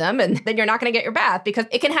drive them, and then you're not going to get your bath because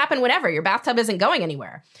it can happen whenever. Your bathtub isn't going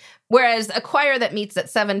anywhere. Whereas a choir that meets at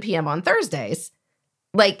 7 p.m. on Thursdays,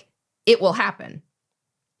 like, it will happen.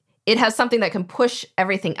 It has something that can push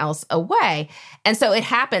everything else away. And so it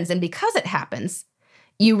happens. And because it happens,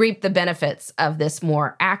 you reap the benefits of this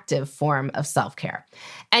more active form of self-care.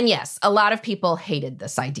 And yes, a lot of people hated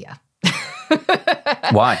this idea.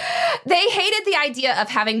 Why? They hated the idea of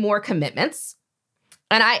having more commitments.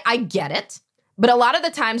 And I get it. But a lot of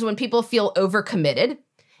the times when people feel overcommitted,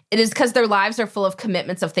 it is because their lives are full of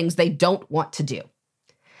commitments of things they don't want to do.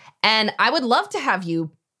 And I would love to have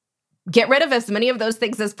you get rid of as many of those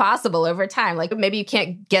things as possible over time. Like, maybe you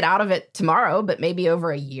can't get out of it tomorrow, but maybe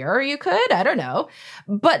over a year you could. I don't know.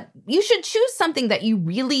 But you should choose something that you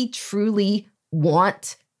really, truly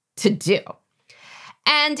want to do.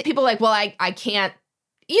 And people are like, well, I can't.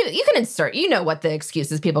 You can insert, what the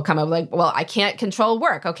excuses people come up with, like, well, I can't control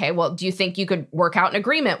work. Okay, well, do you think you could work out an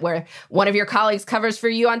agreement where one of your colleagues covers for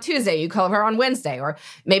you on Tuesday, you cover on Wednesday? Or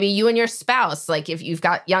maybe you and your spouse, like if you've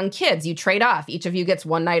got young kids, you trade off. Each of you gets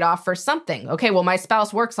one night off for something. Okay, well, my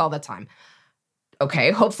spouse works all the time.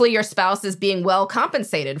 Okay, hopefully your spouse is being well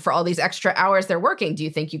compensated for all these extra hours they're working. Do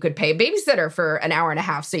you think you could pay a babysitter for an hour and a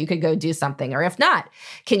half so you could go do something? Or if not,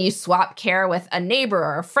 can you swap care with a neighbor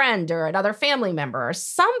or a friend or another family member or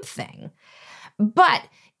something? But,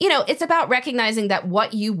 it's about recognizing that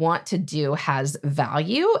what you want to do has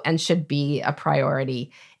value and should be a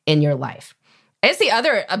priority in your life. I guess the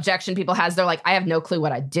other objection people has, they're like, I have no clue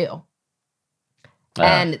what I do.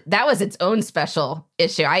 And that was its own special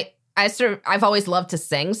issue. I've always loved to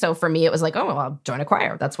sing. So for me, it was like, oh, well, I'll join a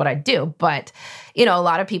choir. That's what I do. But, a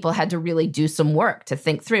lot of people had to really do some work to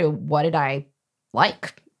think through, what did I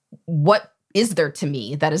like? What is there to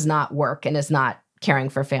me that is not work and is not caring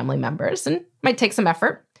for family members? And might take some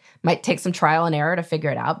effort, might take some trial and error to figure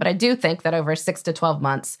it out. But I do think that over 6 to 12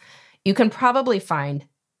 months, you can probably find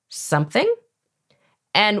something.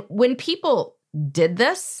 And when people did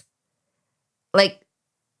this, like,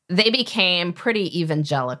 they became pretty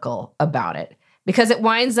evangelical about it because it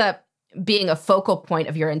winds up being a focal point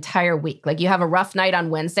of your entire week. Like, you have a rough night on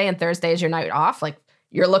Wednesday and Thursday is your night off. Like,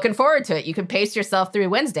 you're looking forward to it. You can pace yourself through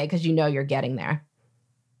Wednesday because you're getting there.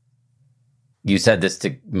 You said this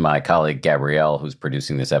to my colleague, Gabrielle, who's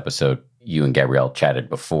producing this episode. You and Gabrielle chatted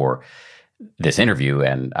before this interview,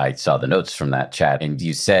 and I saw the notes from that chat. And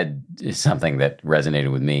you said something that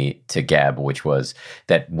resonated with me to Gab, which was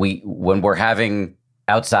that when we're having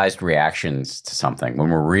outsized reactions to something, when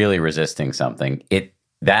we're really resisting something,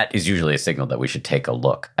 that is usually a signal that we should take a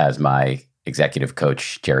look. As my executive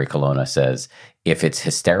coach, Jerry Colonna, says, if it's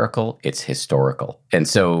hysterical, it's historical. And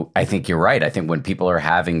so I think you're right. I think when people are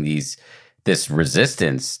having this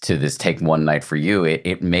resistance to this take one night for you,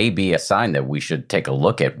 it may be a sign that we should take a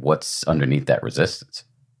look at what's underneath that resistance.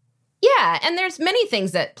 Yeah, and there's many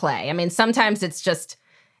things at play. I mean, sometimes it's just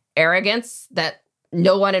arrogance that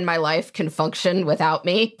no one in my life can function without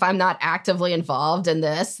me. If I'm not actively involved in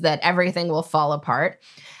this, that everything will fall apart.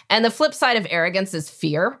 And the flip side of arrogance is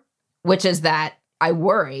fear, which is that I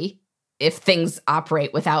worry if things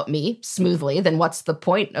operate without me smoothly, then what's the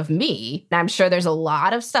point of me? And I'm sure there's a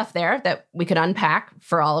lot of stuff there that we could unpack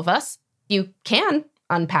for all of us. You can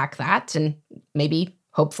unpack that and maybe,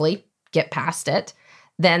 hopefully, get past it.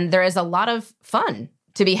 Then there is a lot of fun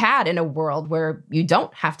to be had in a world where you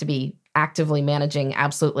don't have to be actively managing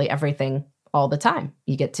absolutely everything all the time.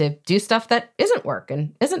 You get to do stuff that isn't work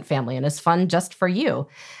and isn't family and is fun just for you.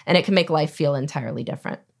 And it can make life feel entirely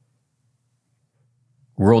different.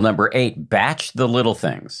 Rule number 8, batch the little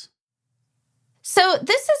things. So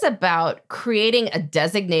this is about creating a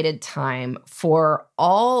designated time for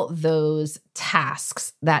all those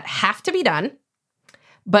tasks that have to be done,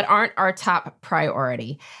 but aren't our top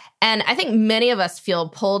priority. And I think many of us feel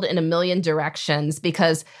pulled in a million directions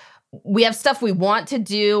because we have stuff we want to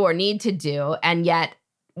do or need to do, and yet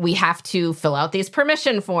we have to fill out these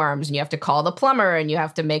permission forms, and you have to call the plumber, and you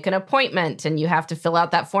have to make an appointment, and you have to fill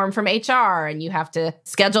out that form from HR, and you have to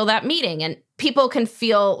schedule that meeting. And people can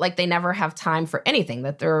feel like they never have time for anything,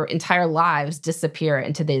 that their entire lives disappear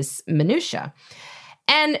into this minutia.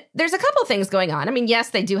 And there's a couple things going on. I mean,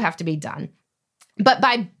 yes, they do have to be done. But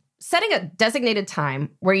by setting a designated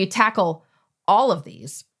time where you tackle all of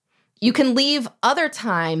these, you can leave other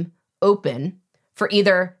time open for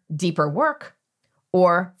either deeper work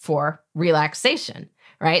or for relaxation,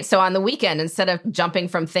 right? So on the weekend, instead of jumping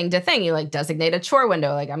from thing to thing, you designate a chore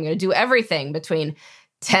window. I'm going to do everything between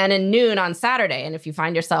 10 and noon on Saturday. And if you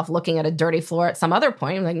find yourself looking at a dirty floor at some other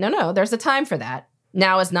point, you're no, there's a time for that.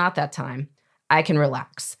 Now is not that time. I can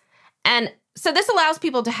relax. And so this allows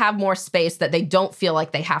people to have more space that they don't feel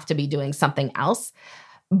like they have to be doing something else.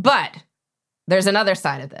 But there's another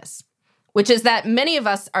side of this, which is that many of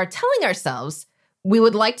us are telling ourselves we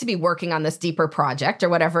would like to be working on this deeper project or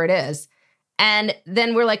whatever it is. And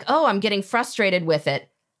then we're like, oh, I'm getting frustrated with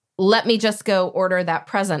it. Let me just go order that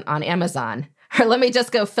present on Amazon, or let me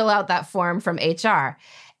just go fill out that form from HR.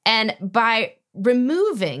 And by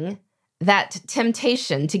removing that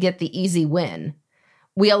temptation to get the easy win,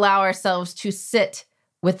 we allow ourselves to sit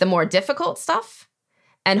with the more difficult stuff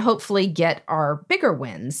and hopefully get our bigger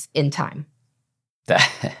wins in time.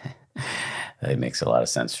 That makes a lot of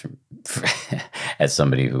sense. As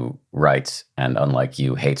somebody who writes and, unlike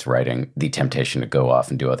you, hates writing, the temptation to go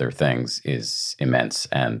off and do other things is immense.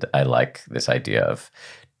 And I like this idea of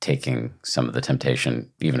taking some of the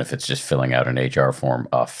temptation, even if it's just filling out an HR form,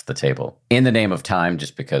 off the table. In the name of time,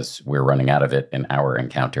 just because we're running out of it in our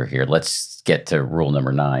encounter here, let's get to rule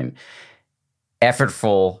number 9.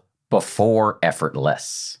 Effortful before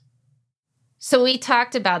effortless. So we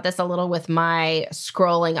talked about this a little with my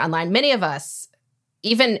scrolling online. Many of us,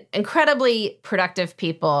 even incredibly productive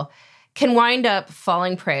people, can wind up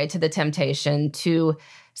falling prey to the temptation to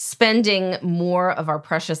spending more of our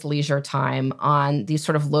precious leisure time on these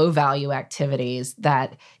sort of low-value activities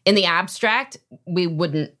that, in the abstract, we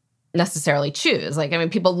wouldn't necessarily choose.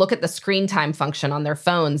 People look at the screen time function on their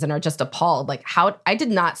phones and are just appalled. How I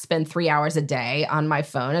did not spend 3 hours a day on my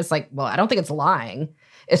phone. It's well, I don't think it's lying.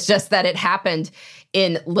 It's just that it happened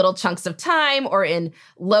in little chunks of time or in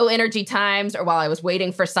low energy times or while I was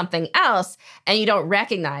waiting for something else. And you don't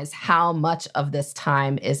recognize how much of this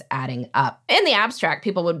time is adding up. In the abstract,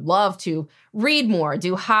 people would love to read more,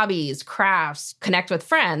 do hobbies, crafts, connect with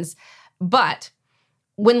friends. But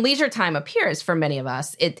when leisure time appears for many of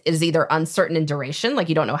us, it is either uncertain in duration,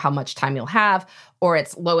 you don't know how much time you'll have, or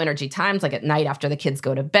it's low energy times, at night after the kids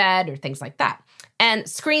go to bed or things like that. And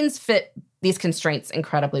screens fit these constraints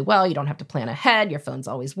incredibly well. You don't have to plan ahead. Your phone's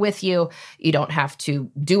always with you. You don't have to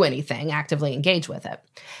do anything, actively engage with it.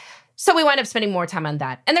 So we wind up spending more time on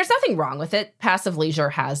that. And there's nothing wrong with it. Passive leisure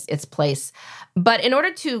has its place. But in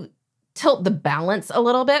order to tilt the balance a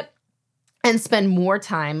little bit and spend more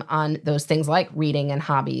time on those things like reading and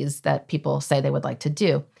hobbies that people say they would like to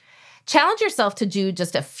do, challenge yourself to do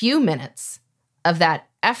just a few minutes of that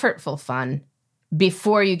effortful fun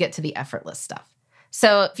before you get to the effortless stuff.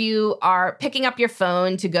 So if you are picking up your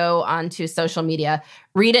phone to go onto social media,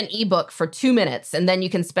 read an ebook for 2 minutes, and then you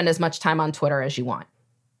can spend as much time on Twitter as you want.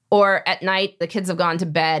 Or at night, the kids have gone to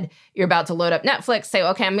bed, you're about to load up Netflix, say,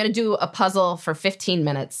 okay, I'm going to do a puzzle for 15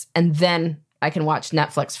 minutes, and then I can watch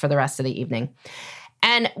Netflix for the rest of the evening.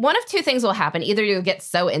 And one of two things will happen. Either you'll get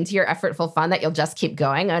so into your effortful fun that you'll just keep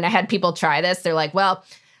going. And I had people try this. They're like, well,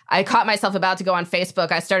 I caught myself about to go on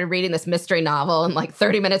Facebook. I started reading this mystery novel, and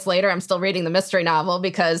 30 minutes later, I'm still reading the mystery novel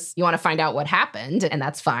because you want to find out what happened, and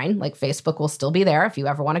that's fine. Facebook will still be there if you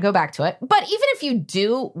ever want to go back to it. But even if you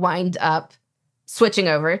do wind up switching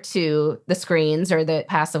over to the screens or the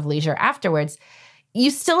passive leisure afterwards,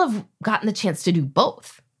 you still have gotten the chance to do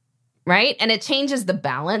both. right? And it changes the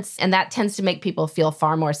balance, and that tends to make people feel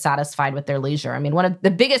far more satisfied with their leisure. I mean, one of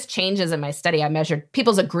the biggest changes in my study, I measured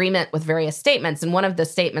people's agreement with various statements, and one of the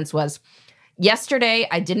statements was, yesterday,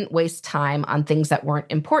 I didn't waste time on things that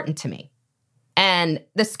weren't important to me. And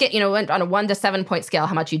the scale, went on a 1 to 7 point scale,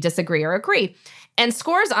 how much you disagree or agree. And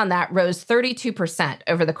scores on that rose 32%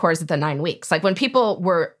 over the course of the 9 weeks. Like when people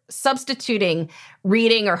were substituting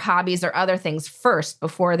reading or hobbies or other things first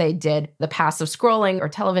before they did the passive scrolling or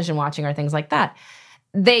television watching or things like that,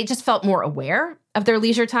 they just felt more aware of their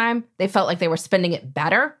leisure time. They felt like they were spending it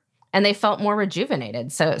better, and they felt more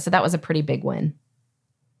rejuvenated. So that was a pretty big win.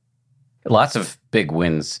 Lots of big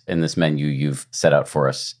wins in this menu you've set out for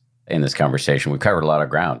us in this conversation. We've covered a lot of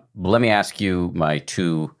ground. Let me ask you my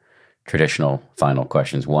 2 traditional final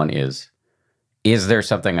questions. One is there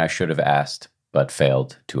something I should have asked but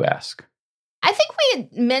failed to ask? I think we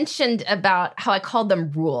had mentioned about how I called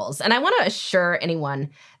them rules. And I want to assure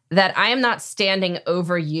anyone that I am not standing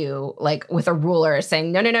over you like with a ruler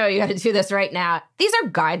saying, no, you got to do this right now. These are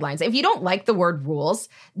guidelines. If you don't like the word rules,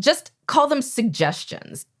 just call them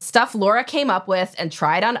suggestions. Stuff Laura came up with and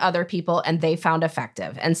tried on other people and they found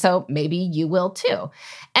effective. And so maybe you will too.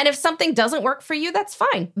 And if something doesn't work for you, that's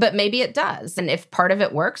fine, but maybe it does. And if part of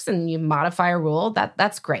it works and you modify a rule,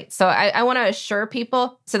 that's great. So I want to assure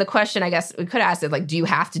people. So the question I guess we could ask is like, do you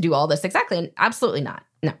have to do all this exactly? And absolutely not.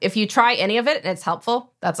 No, if you try any of it and it's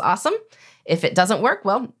helpful, that's awesome. If it doesn't work,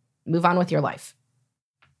 well, move on with your life.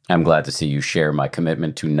 I'm glad to see you share my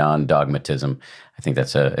commitment to non-dogmatism. I think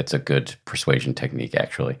it's a good persuasion technique,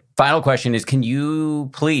 actually. Final question is, can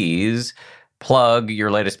you please plug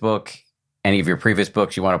your latest book, any of your previous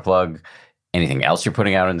books you want to plug, anything else you're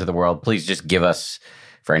putting out into the world? Please just give us,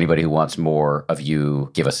 for anybody who wants more of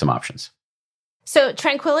you, give us some options. So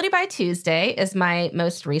Tranquility by Tuesday is my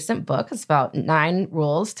most recent book. It's about 9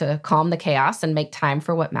 rules to calm the chaos and make time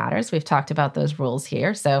for what matters. We've talked about those rules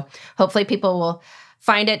here. So hopefully people will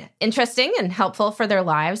find it interesting and helpful for their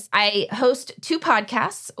lives. I host 2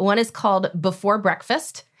 podcasts. One is called Before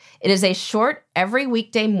Breakfast. It is a short, every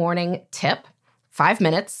weekday morning tip, 5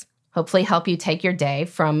 minutes, hopefully help you take your day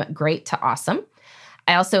from great to awesome.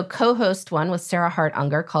 I also co-host one with Sarah Hart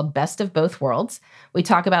Unger called Best of Both Worlds. We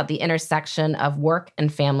talk about the intersection of work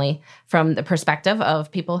and family from the perspective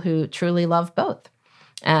of people who truly love both.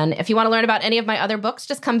 And if you want to learn about any of my other books,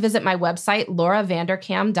 just come visit my website,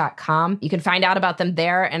 lauravanderkam.com. You can find out about them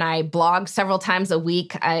there, and I blog several times a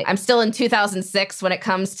week. I'm still in 2006 when it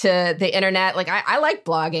comes to the internet. Like, I like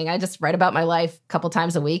blogging. I just write about my life a couple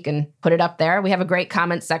times a week and put it up there. We have a great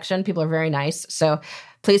comment section. People are very nice. So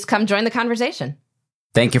please come join the conversation.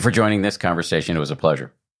 Thank you for joining this conversation. It was a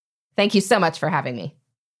pleasure. Thank you so much for having me.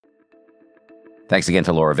 Thanks again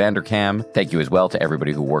to Laura Vanderkam. Thank you as well to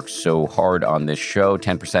everybody who works so hard on this show.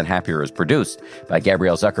 10% Happier is produced by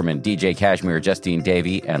Gabrielle Zuckerman, DJ Kashmir, Justine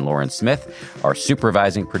Davey, and Lauren Smith. Our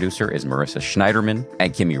supervising producer is Marissa Schneiderman,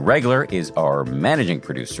 and Kimmy Regler is our managing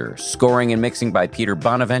producer. Scoring and mixing by Peter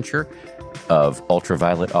Bonaventure of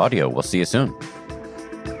Ultraviolet Audio. We'll see you soon.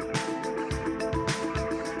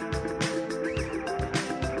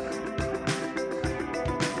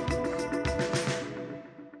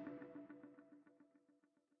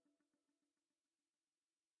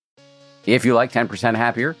 If you like 10%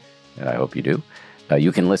 Happier, and I hope you do,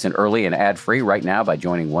 you can listen early and ad-free right now by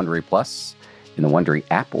joining Wondery Plus in the Wondery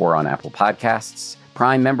app or on Apple Podcasts.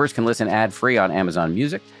 Prime members can listen ad-free on Amazon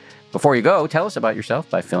Music. Before you go, tell us about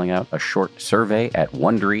yourself by filling out a short survey at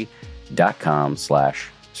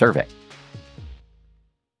Wondery.com/survey.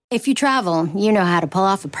 If you travel, you know how to pull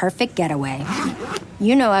off a perfect getaway.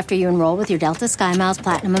 You know after you enroll with your Delta SkyMiles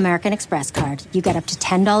Platinum American Express card, you get up to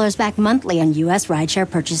 $10 back monthly on U.S. rideshare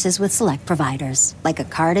purchases with select providers, like a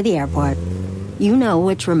car to the airport. You know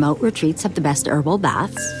which remote retreats have the best herbal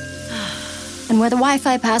baths, and where the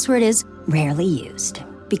Wi-Fi password is rarely used.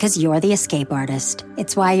 Because you're the escape artist.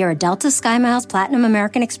 It's why you're a Delta SkyMiles Platinum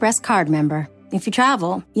American Express card member. If you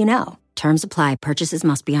travel, you know. Terms apply. Purchases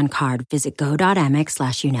must be on card. Visit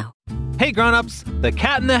go.amex/you-know. Hey grown-ups, the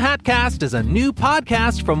Cat in the Hat Cast is a new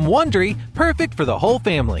podcast from Wondery, perfect for the whole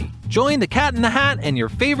family. Join the Cat in the Hat and your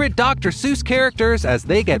favorite Dr. Seuss characters as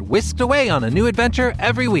they get whisked away on a new adventure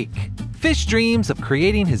every week. Fish dreams of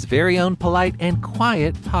creating his very own polite and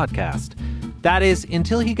quiet podcast. That is,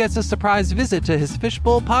 until he gets a surprise visit to his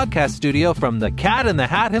Fishbowl podcast studio from the Cat in the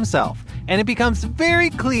Hat himself, and it becomes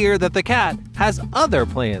very clear that the cat has other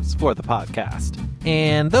plans for the podcast.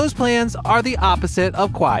 And those plans are the opposite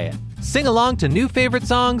of quiet. Sing along to new favorite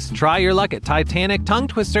songs, try your luck at Titanic tongue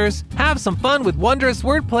twisters, have some fun with wondrous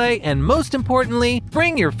wordplay, and most importantly,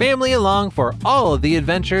 bring your family along for all of the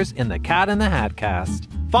adventures in the Cat in the Hat Cast.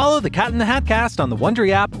 Follow the Cat in the Hat Cast on the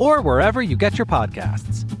Wondery app or wherever you get your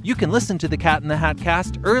podcasts. You can listen to the Cat in the Hat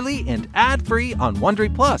Cast early and ad-free on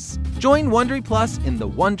Wondery Plus. Join Wondery Plus in the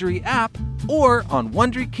Wondery app or on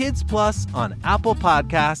Wondery Kids Plus on Apple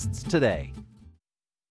Podcasts today.